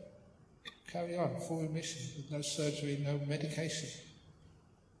 Great. Carry on, full remission, with no surgery, no medication.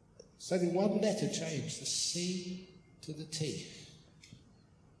 It's only one letter changed, the C to the T.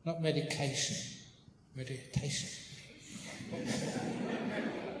 Not medication, meditation.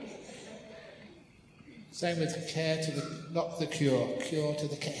 Same with care to the, not the cure, cure to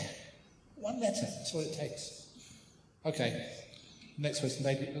the care. One letter, that's all it takes. Okay, next person,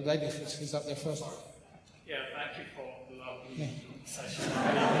 the lady who's up there first. Yeah, thank you for the lovely session.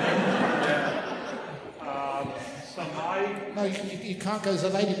 So No, you can't go, there's a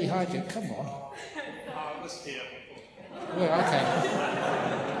lady behind you, come on. I was here before. Well, okay.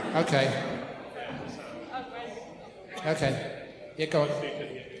 Okay, yeah, go on.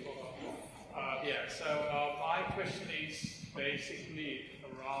 My question is basically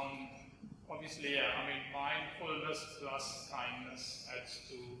around, obviously, mindfulness plus kindness adds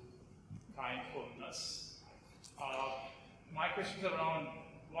to kindfulness. My question is around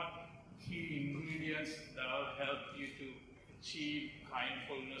what key ingredients that will help you to achieve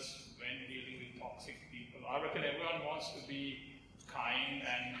kindfulness when dealing with toxic people. I reckon everyone wants to be kind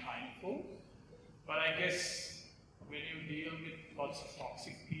and kindful, but I guess when you deal with lots of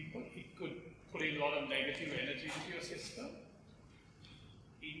toxic people, it could put in a lot of negative energy into your system.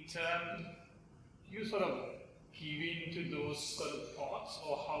 In turn, do you sort of give in to those sort of thoughts,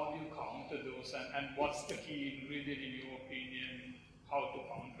 or how do you counter those, and what's the key ingredient in your opinion, how to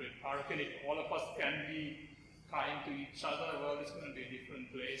counter it? I reckon if all of us can be kind to each other, the world is going to be a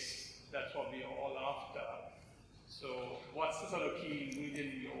different place. That's what we are all after. So what's the sort of key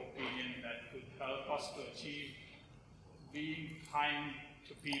ingredient in your opinion that could help us to achieve being kind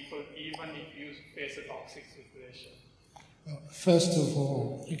to people, even if you face a toxic situation? Well, first of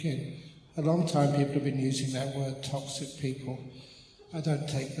all, again, a long time people have been using that word toxic people. I don't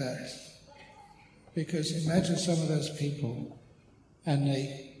take that. Because imagine some of those people, and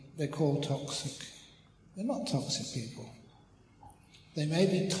they're called toxic. They're not toxic people. They may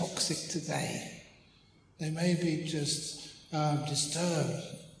be toxic today. They may be just disturbed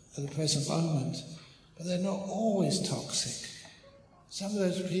at the present moment, but they're not always toxic. Some of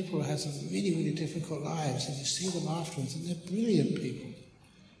those people have some really, really difficult lives, and you see them afterwards, and they're brilliant people.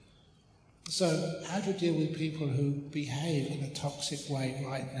 So, how to deal with people who behave in a toxic way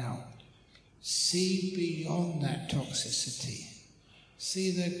right now? See beyond that toxicity.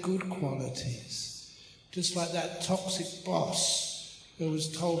 See their good qualities. Just like that toxic boss who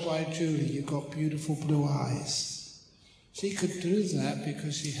was told by Julie, you've got beautiful blue eyes. She could do that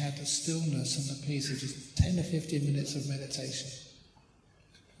because she had the stillness and the peace of just 10 or 15 minutes of meditation.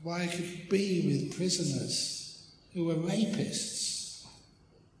 Why I could be with prisoners who were rapists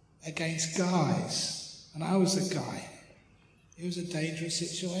against guys, and I was a guy. It was a dangerous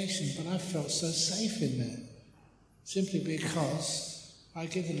situation, but I felt so safe in there, simply because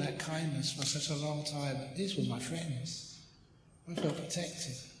I'd given that kindness for such a long time, and these were my friends. I felt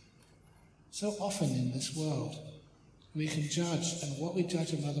protected. So often in this world, we can judge, and what we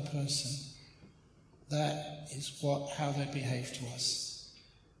judge another person, that is how they behave to us.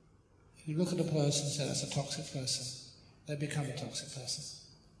 If you look at a person and say that's a toxic person, they become a toxic person.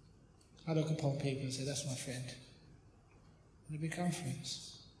 I look upon people and say that's my friend. And they become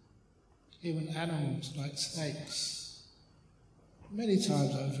friends. Even animals like snakes. Many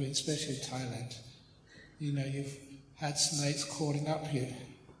times over, especially in Thailand, you've had snakes crawling up you,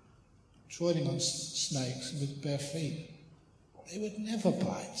 treading on snakes with bare feet. They would never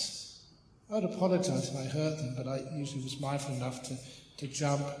bite. I would apologise if I hurt them, but I usually was mindful enough to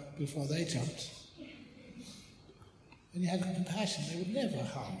jump before they jumped. And you had compassion, they would never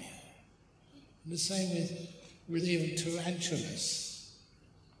harm you. And the same with even tarantulas.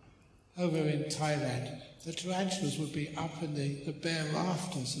 Over in Thailand, the tarantulas would be up in the bare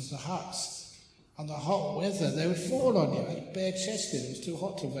rafters of the huts. On the hot weather, they would fall on you. I had bare-chested, it was too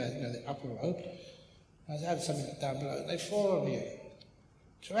hot to wear the upper robe. I had something down below, and they'd fall on you.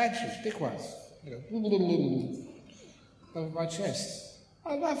 Tarantulas, big ones. They go over my chest.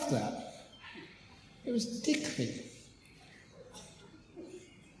 I loved that. It was tickly.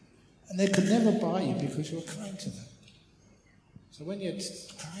 And they could never bite you because you were kind to them. So when your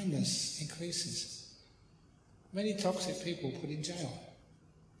kindness increases, many toxic people put in jail.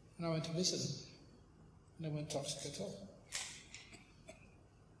 And I went to visit them. And they weren't toxic at all.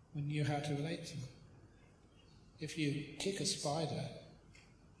 We knew how to relate to them. If you kick a spider,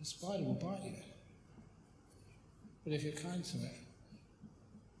 the spider will bite you. But if you're kind to it,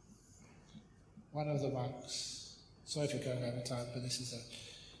 one of the monks, sorry for going over time, but this is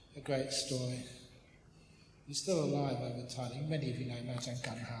a great story. He's still alive over time. Many of you know Ajahn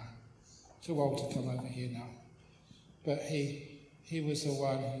Ganha. Too old to come over here now. But he was the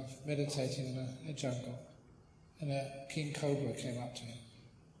one meditating in a jungle, and a king cobra came up to him.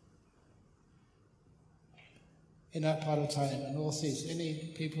 In that part of Thailand, the northeast, any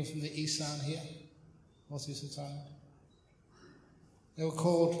people from the Isan here? Northeast of Thailand? They were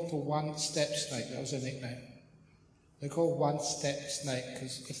called the one-step snake. That was their nickname. They're called one-step snake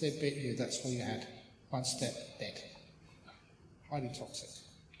because if they bit you, that's all you had. One step, dead. Highly toxic.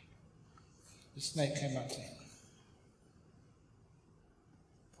 The snake came up to him.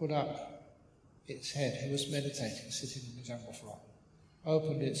 Put up its head. He was meditating, sitting in the jungle floor.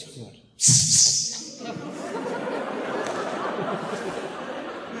 Opened its hood.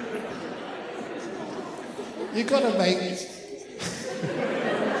 You've got to make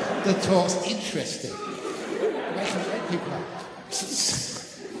the talks interesting. Make people up.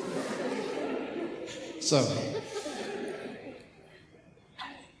 So,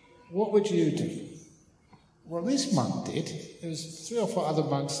 what would you do? Well, this monk did. There was 3 or 4 other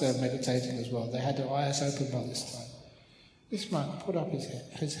monks there meditating as well. They had their eyes open by this time. This monk put up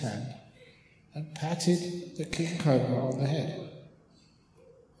his hand and patted the king cobra on the head,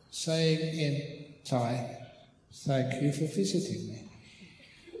 saying in Thai, "Thank you for visiting me."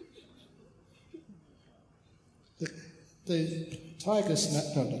 The tiger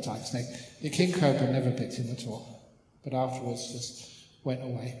snake, not the tiger snake, the king cobra never bit him at all, but afterwards just went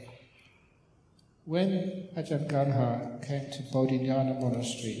away. When Ajahn Ganha came to Bodhinyana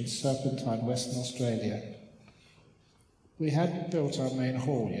Monastery in Serpentine, Western Australia, we hadn't built our main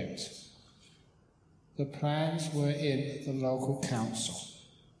hall yet. The plans were in the local council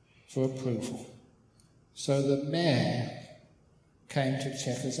for approval. So the mayor came to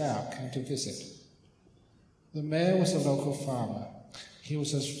check us out, came to visit. The mayor was a local farmer. He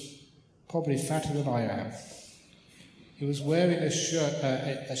was probably fatter than I am. He was wearing a shirt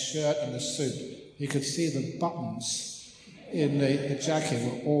and a suit. You could see the buttons in the jacket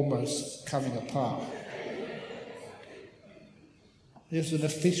were almost coming apart. It was an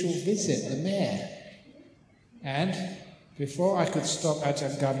official visit, the mayor. And before I could stop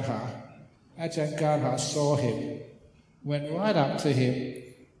Ajahn Ganha saw him, went right up to him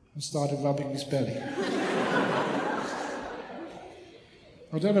and started rubbing his belly.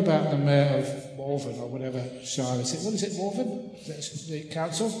 I don't know about the mayor of Malvern or whatever shire is it. What is it, Malvern? Is that the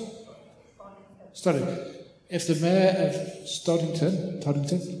council? Stoddington. If the mayor of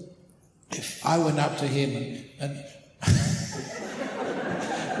Stoddington, if I went up to him and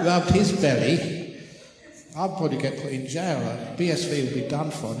rubbed his belly, I'd probably get put in jail. BSV would be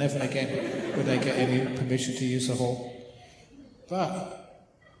done for. Never again would they get any permission to use the hall. But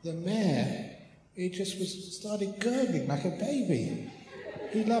the mayor, he just started gurgling like a baby.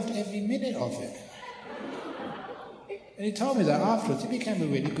 He loved every minute of it. And he told me that afterwards. He became a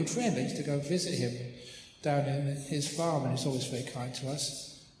really good friend. I used to go visit him down in his farm, and he's always very kind to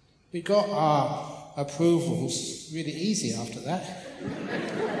us. We got our approvals really easy after that.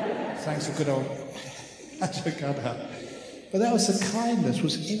 Thanks to good old Ajahn Ganha. But that was the kindness,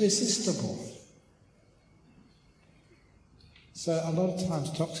 was irresistible. So a lot of times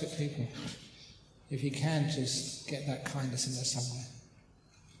toxic people, if you can, just get that kindness in there somewhere.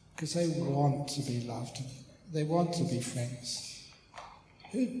 Because they want to be loved. They want to be friends.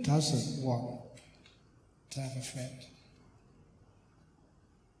 Who doesn't want to have a friend?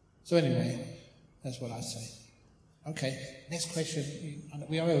 So anyway, that's what I say. Okay, next question.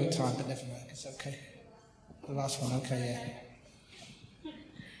 We are over time, but never mind. It's okay. The last one, okay, yeah.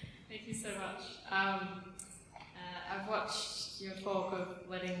 Thank you so much. I've watched your talk of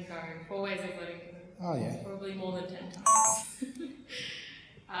letting go, 4 ways of letting go. Oh, yeah. Probably more than 10 times.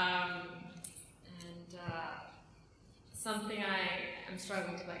 Something I am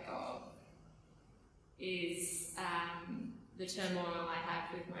struggling to let go of is the turmoil I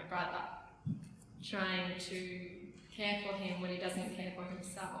have with my brother, trying to care for him when he doesn't care for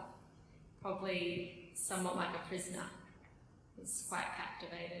himself. Probably somewhat like a prisoner. He's quite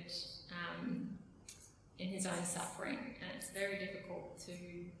captivated in his own suffering, and it's very difficult to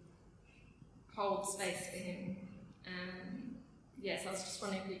hold space for him. Yes, I was just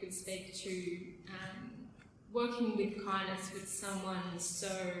wondering if you could speak to working with kindness with someone so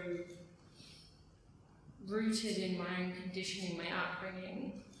rooted in my own conditioning, my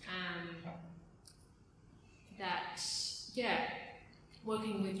upbringing, that,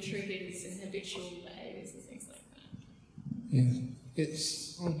 working with triggers and habitual behaviours and things like that. Yeah,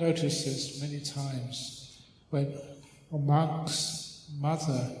 I've noticed this many times when a monk's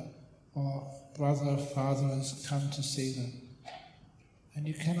mother or brother or father has come to see them. And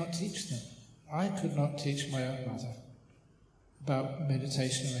you cannot teach them. I could not teach my own mother about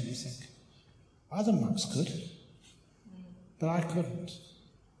meditation or anything. Other monks could, but I couldn't.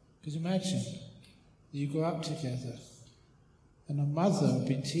 Because imagine, you grow up together, and a mother had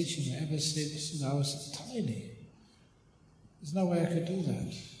been teaching me ever since I was tiny. There's no way I could do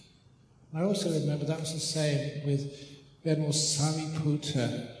that. And I also remember that was the same with Venerable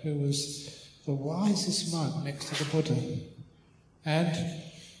Sariputta, who was the wisest monk next to the Buddha. And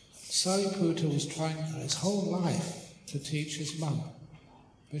Sariputta was trying his whole life to teach his mum,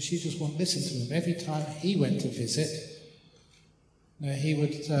 but she just wouldn't listen to him. Every time he went to visit,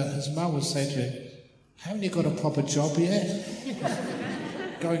 his mum would say to him, "Haven't you got a proper job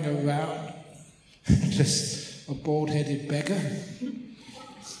yet?" Going around just a bald-headed beggar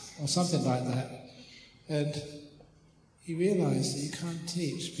or something like that. And he realised that you can't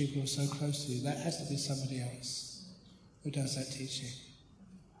teach people who are so close to you. That has to be somebody else who does that teaching.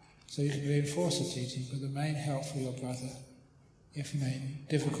 So you can reinforce the teaching, but the main help for your brother, if in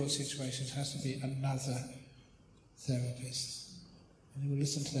difficult situations, has to be another therapist. And you will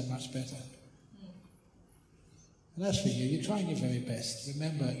listen to them much better. And as for you, you're trying your very best.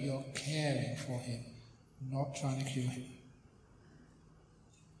 Remember, you're caring for him, not trying to cure him.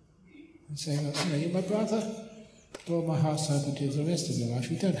 And saying, well, you're my brother, door my heart's open to you the rest of your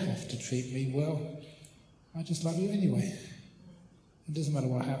life. You don't have to treat me well. I just love you anyway. It doesn't matter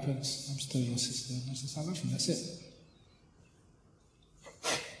what happens, I'm still your sister, and I love you, that's it.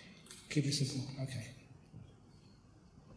 Keep it simple, okay.